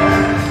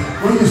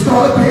when you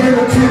start paying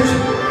attention,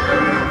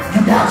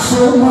 you got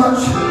so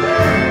much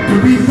to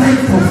be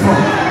thankful for.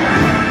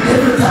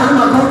 Every time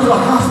I go to the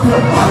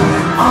hospital,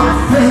 I'm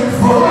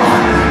thankful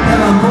that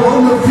I'm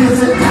going to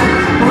visit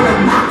with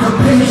an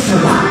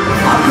occupation.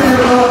 I say,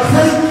 Lord,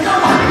 thank you.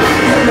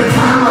 Every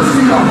time I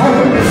see the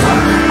homeless,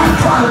 I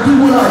try to do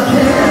what I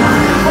can.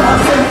 But I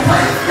say,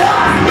 thank you.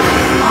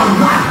 I'm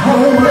not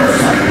homeless.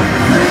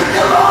 Thank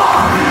you,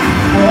 Lord,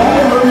 for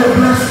all of your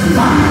blessings.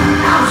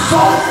 I'm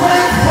so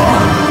thankful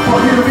for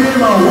him being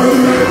my way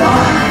maker.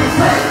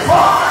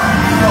 Thankful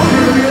for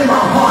him being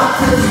my heart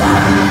fixer,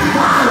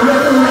 my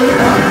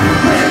regulator.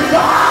 Thank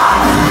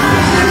God.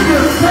 If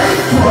you're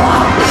thankful,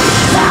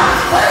 shout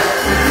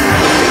thankful.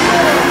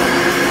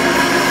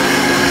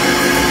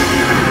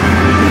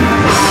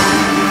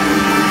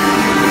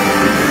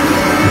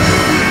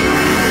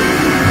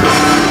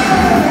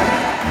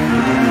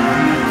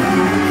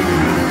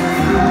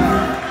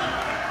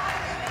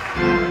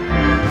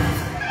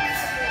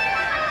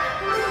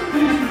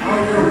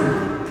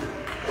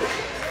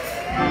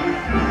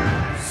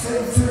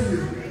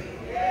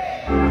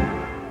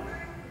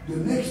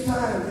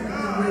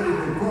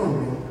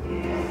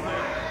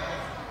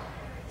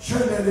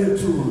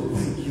 Into a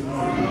thank you,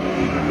 Lord.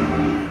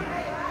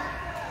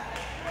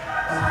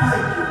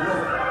 Thank you,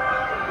 Lord.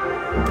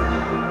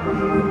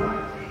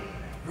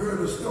 Heard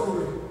a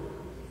story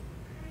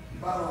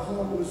about a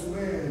homeless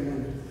man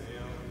and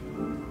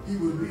he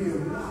was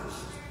being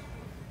watched.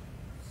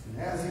 And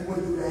as he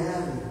went through the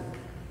alley,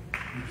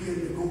 he began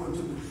to go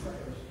into the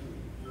trash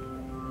can.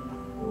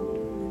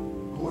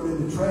 Going in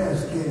the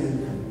trash can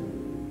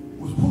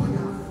was pulling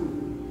out food.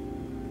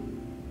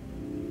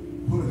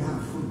 Pulling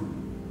out food.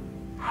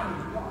 Out of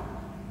the dark.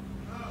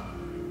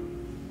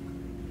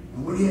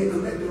 And when he had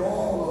collected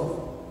all of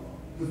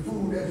the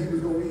food that he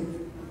was going to eat,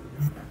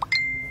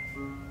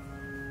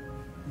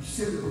 he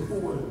set it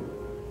before him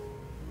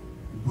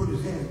and put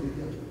his hands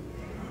together.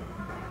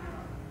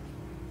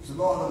 So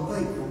Lord, I'm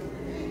thankful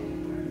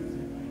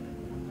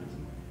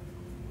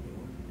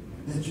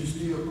that you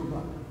still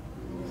provide.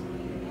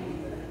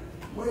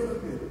 Wait a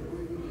minute.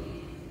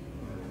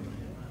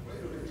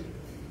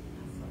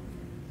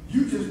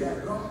 You just got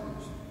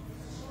garbage.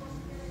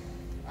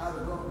 Out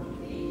of garbage.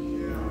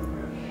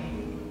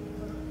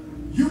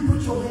 You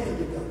put your hand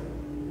together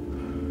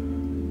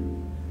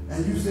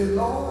and you said,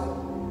 Lord,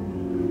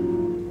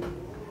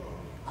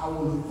 I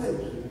want to thank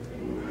you.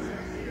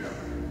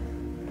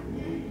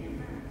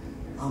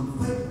 I'm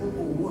thankful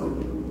for what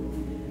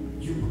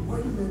you put.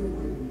 Wait a minute,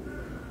 wait.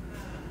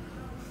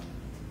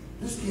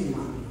 This came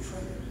out of the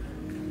trash.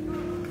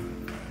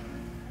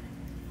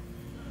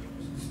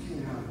 This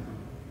came out of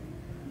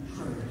the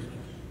trash.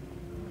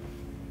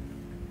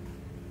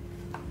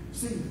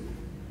 See,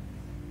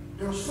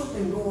 there's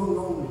something going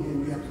on here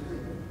we have to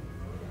think of.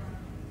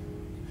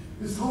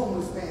 This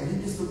homeless man, he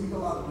gets to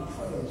wheel out of the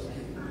trash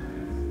can.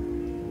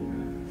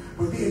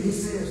 But then he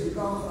says to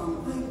God, I'm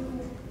thankful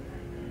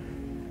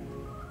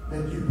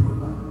that you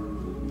provide.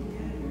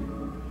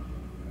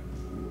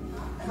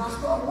 And I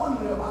start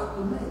wondering about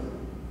the man.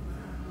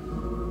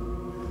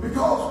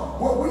 Because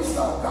where we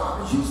saw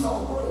garbage, he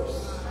saw grace.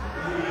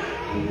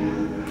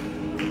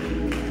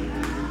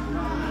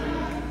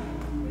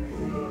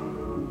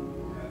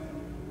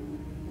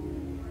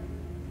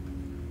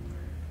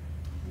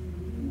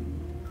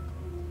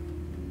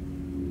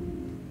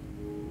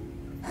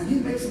 And he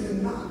makes an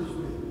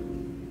acknowledgement.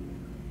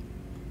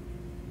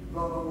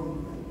 Lord, I want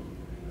to thank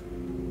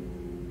you.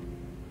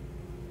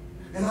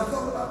 And I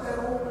thought about that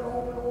over and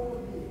over and over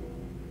again.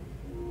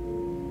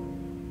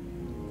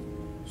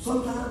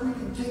 Sometimes we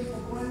can take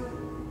for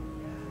granted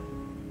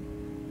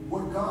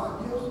what God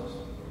gives us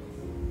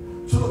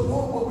to the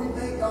point where we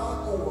think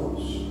God owes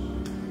us.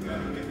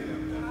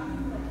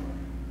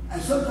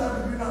 And sometimes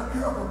if you're not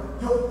careful,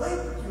 your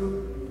thank you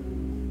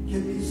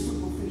can be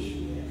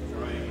superficial.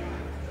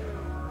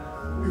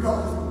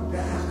 Because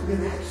there has to be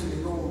an action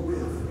that goes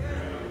with it.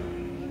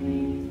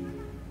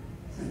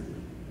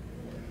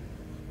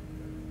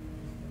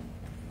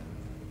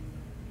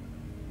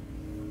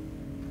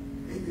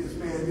 Atheist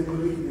man didn't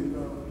believe in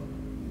God.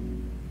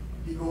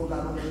 He goes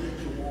out on a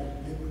nature walk,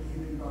 didn't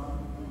believe in God.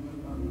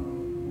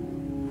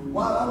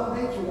 While out on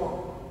a nature walk,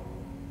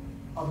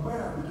 a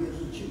bear begins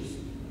to chase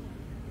him.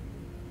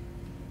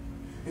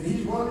 And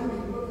he's running,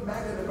 he's looking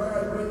back at the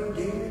bear, running,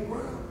 gaining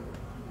ground.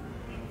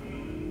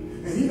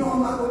 And he knows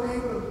I'm not going to be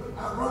able to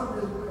outrun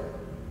this bear.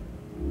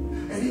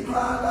 And he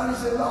cried out, he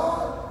said,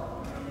 Lord,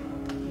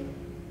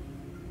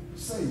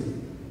 save me.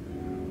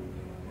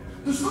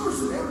 The scripture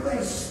says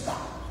everything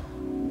stopped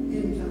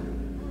in time.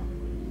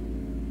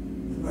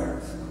 The bear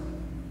stopped.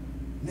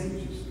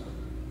 Nature stopped.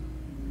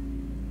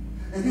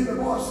 And then the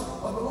voice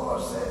of the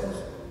Lord says,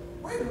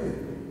 wait a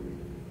minute.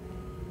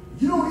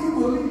 You don't even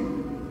believe me.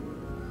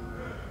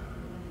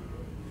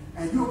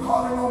 And you're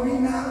calling on me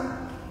now?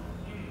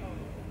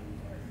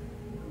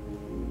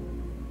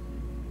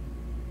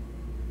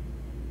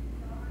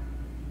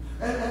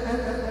 And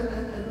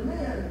the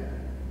man,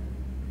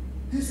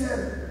 he said,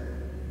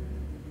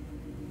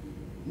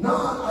 no,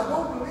 I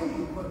don't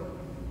believe, but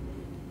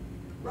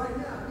right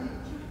now I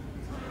need you.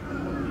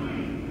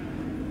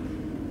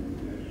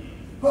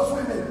 Plus,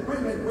 wait a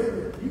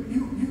minute.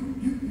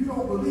 You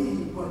don't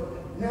believe, but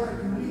now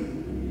you need.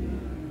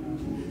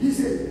 He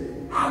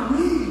said, I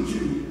need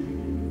you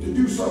to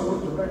do something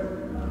with the bear.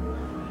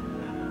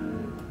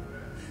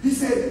 He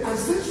said, and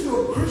since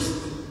you're a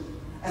Christian,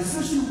 and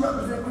since you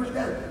represent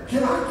Christianity,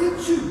 can I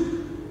get you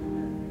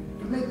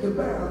to make the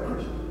bear a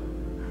Christian?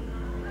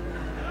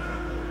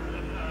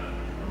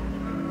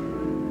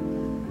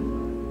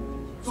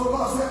 So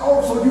God said,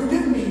 oh, so you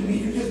didn't need me,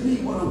 you just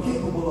need what I'm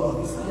capable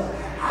of. He said, yeah,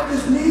 I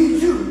just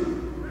need you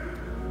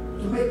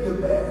to make the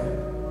bear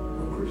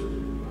a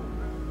Christian.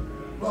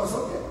 God said,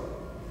 okay.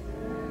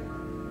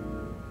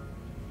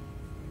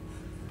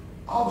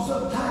 All of a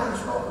sudden, time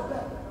started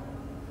back.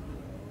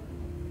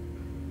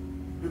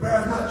 The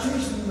bear's not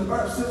chasing him, the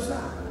bear sits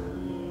down.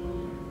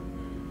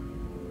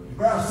 The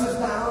bear sits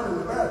down, and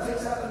the bear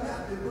takes out a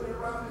napkin and puts it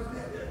around his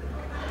neck.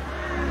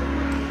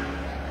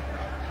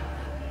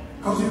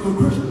 Because he was a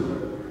Christian.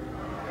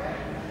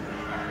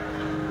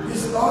 He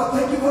said, Lord,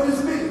 thank you for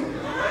this meal.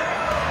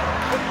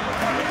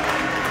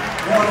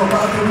 Now I'm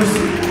about to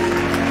receive.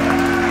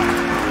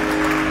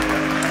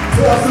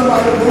 Tell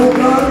somebody, oh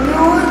God,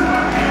 do it.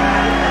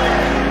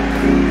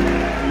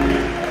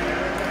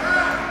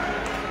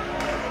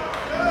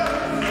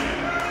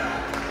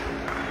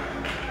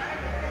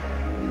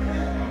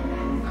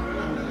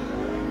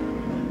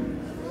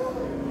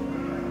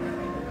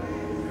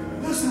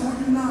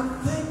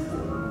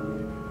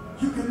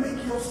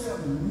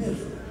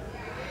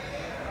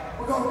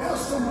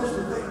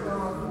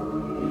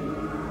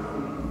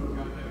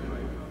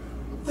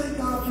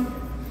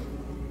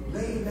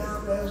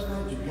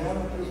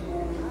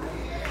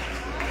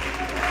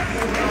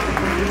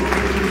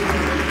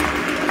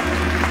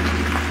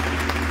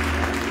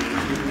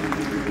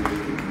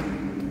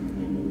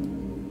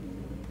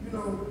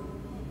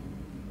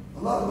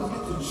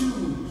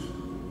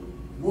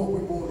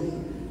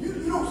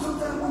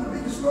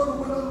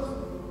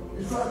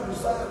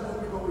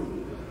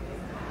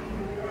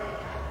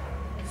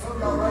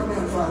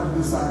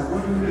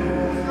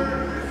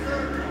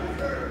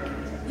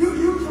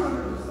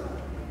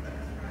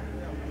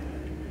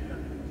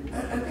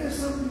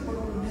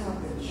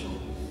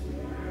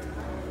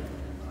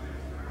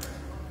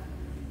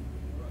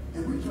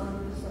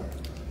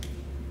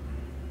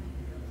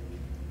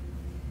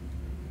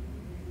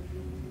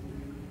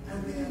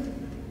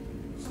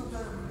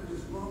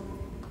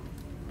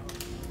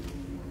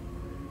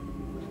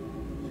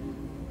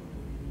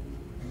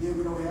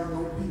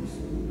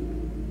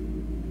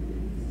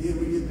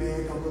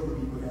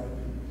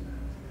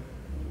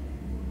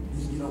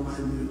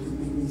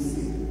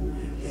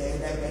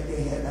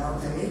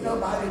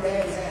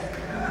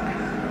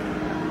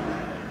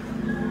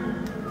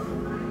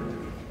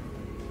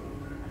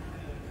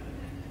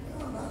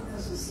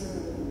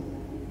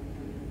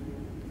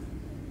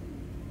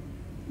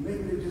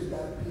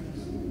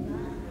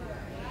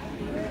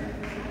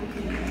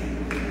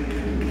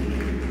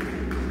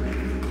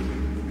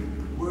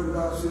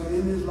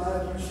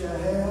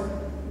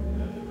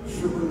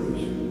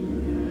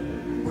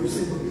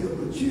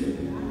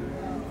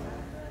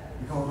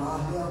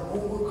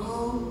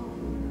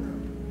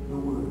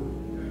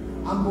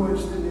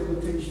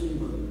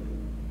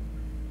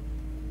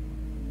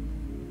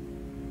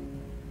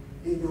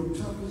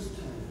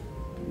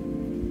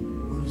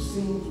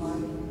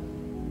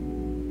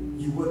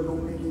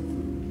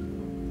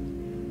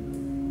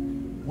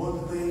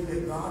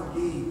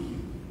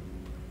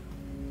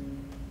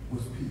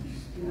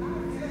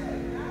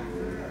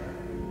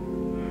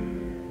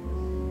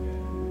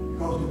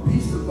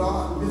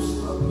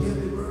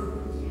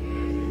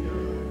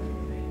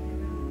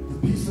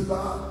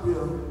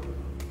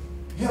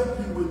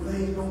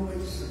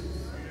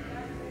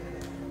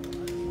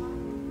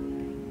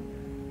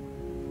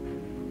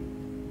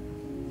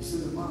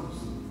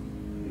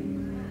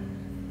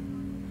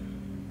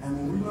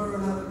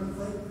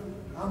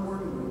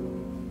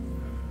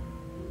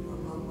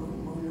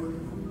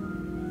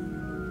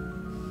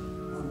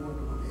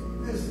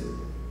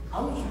 I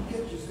want you to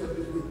catch yourself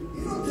this week.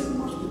 It don't take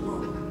much to grow.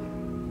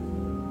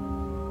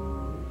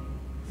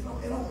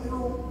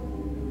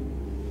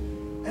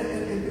 And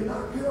if you're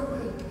not careful,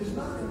 it's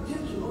not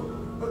intentional,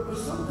 but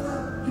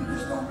sometimes you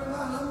just don't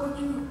realize how much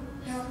you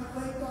have to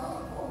thank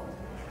God for.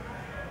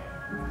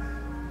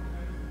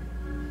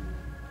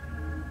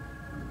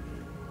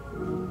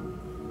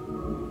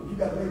 You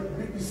got to make a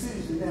big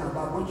decision now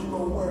about what you're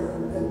going to wear.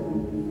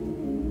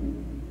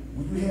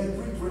 When you had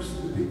 3 dresses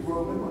to pick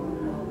from,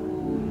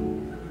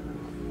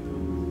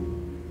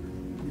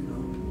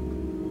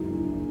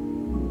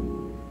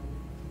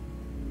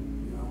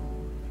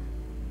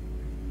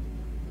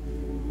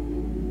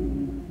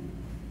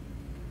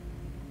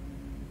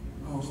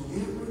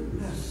 every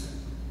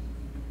blessing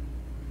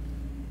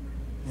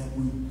that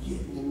we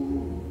get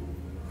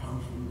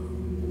comes from God.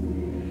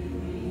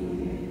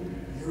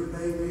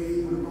 Everything we're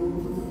able to go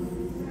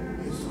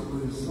through is a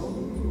result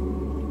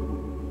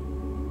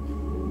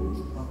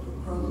of the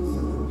presence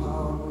and the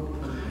power of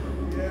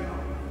God.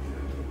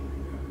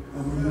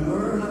 And when you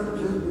learn how to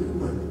just be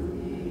thankful,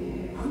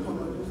 I'm talking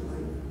about just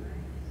thankful.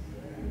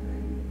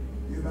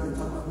 Everybody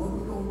talking about what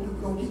we're going to do.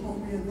 We're going to keep on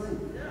being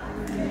thankful.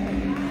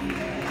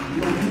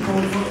 You're going to keep on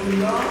trusting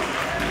God.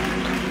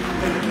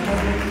 You're going to keep on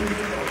believing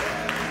God.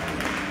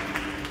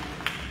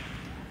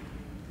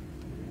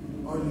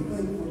 Are you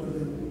thankful to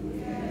them?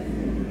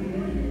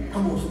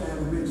 Come on, stand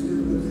with me.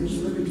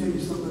 Let me tell you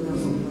something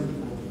else I'm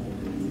thankful for.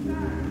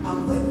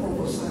 I'm thankful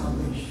for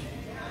salvation.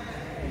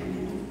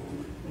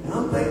 And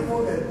I'm thankful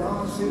that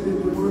God said in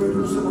the word,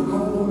 whosoever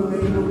call on the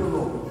name of the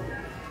Lord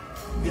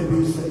can be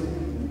saved.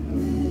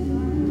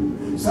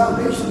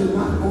 Salvation is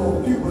not for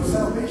a few, but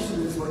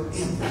salvation is for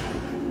everyone.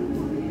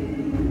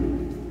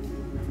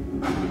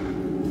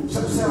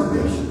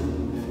 Salvation.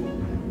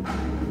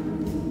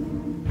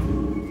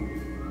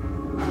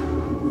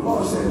 The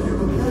Lord said, if you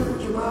confess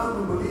with your mouth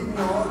and believe in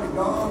your heart that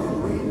God is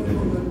raised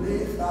from the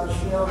dead, thou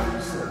shalt be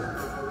saved.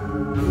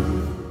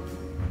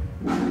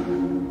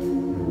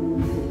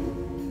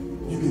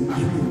 You can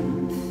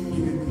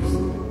be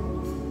saved.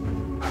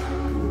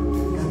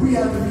 And we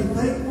have to be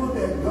thankful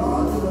that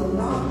God will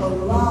not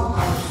allow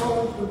our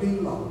souls to be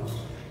lost,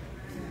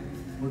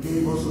 but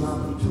gave us an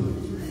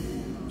opportunity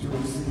to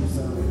receive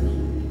salvation.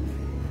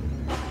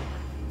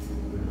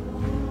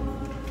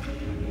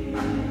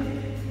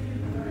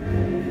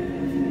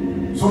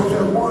 So if you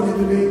want him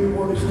today, we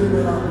want to extend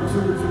that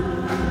opportunity.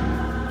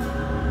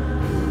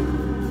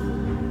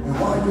 And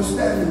while you're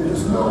standing,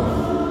 just know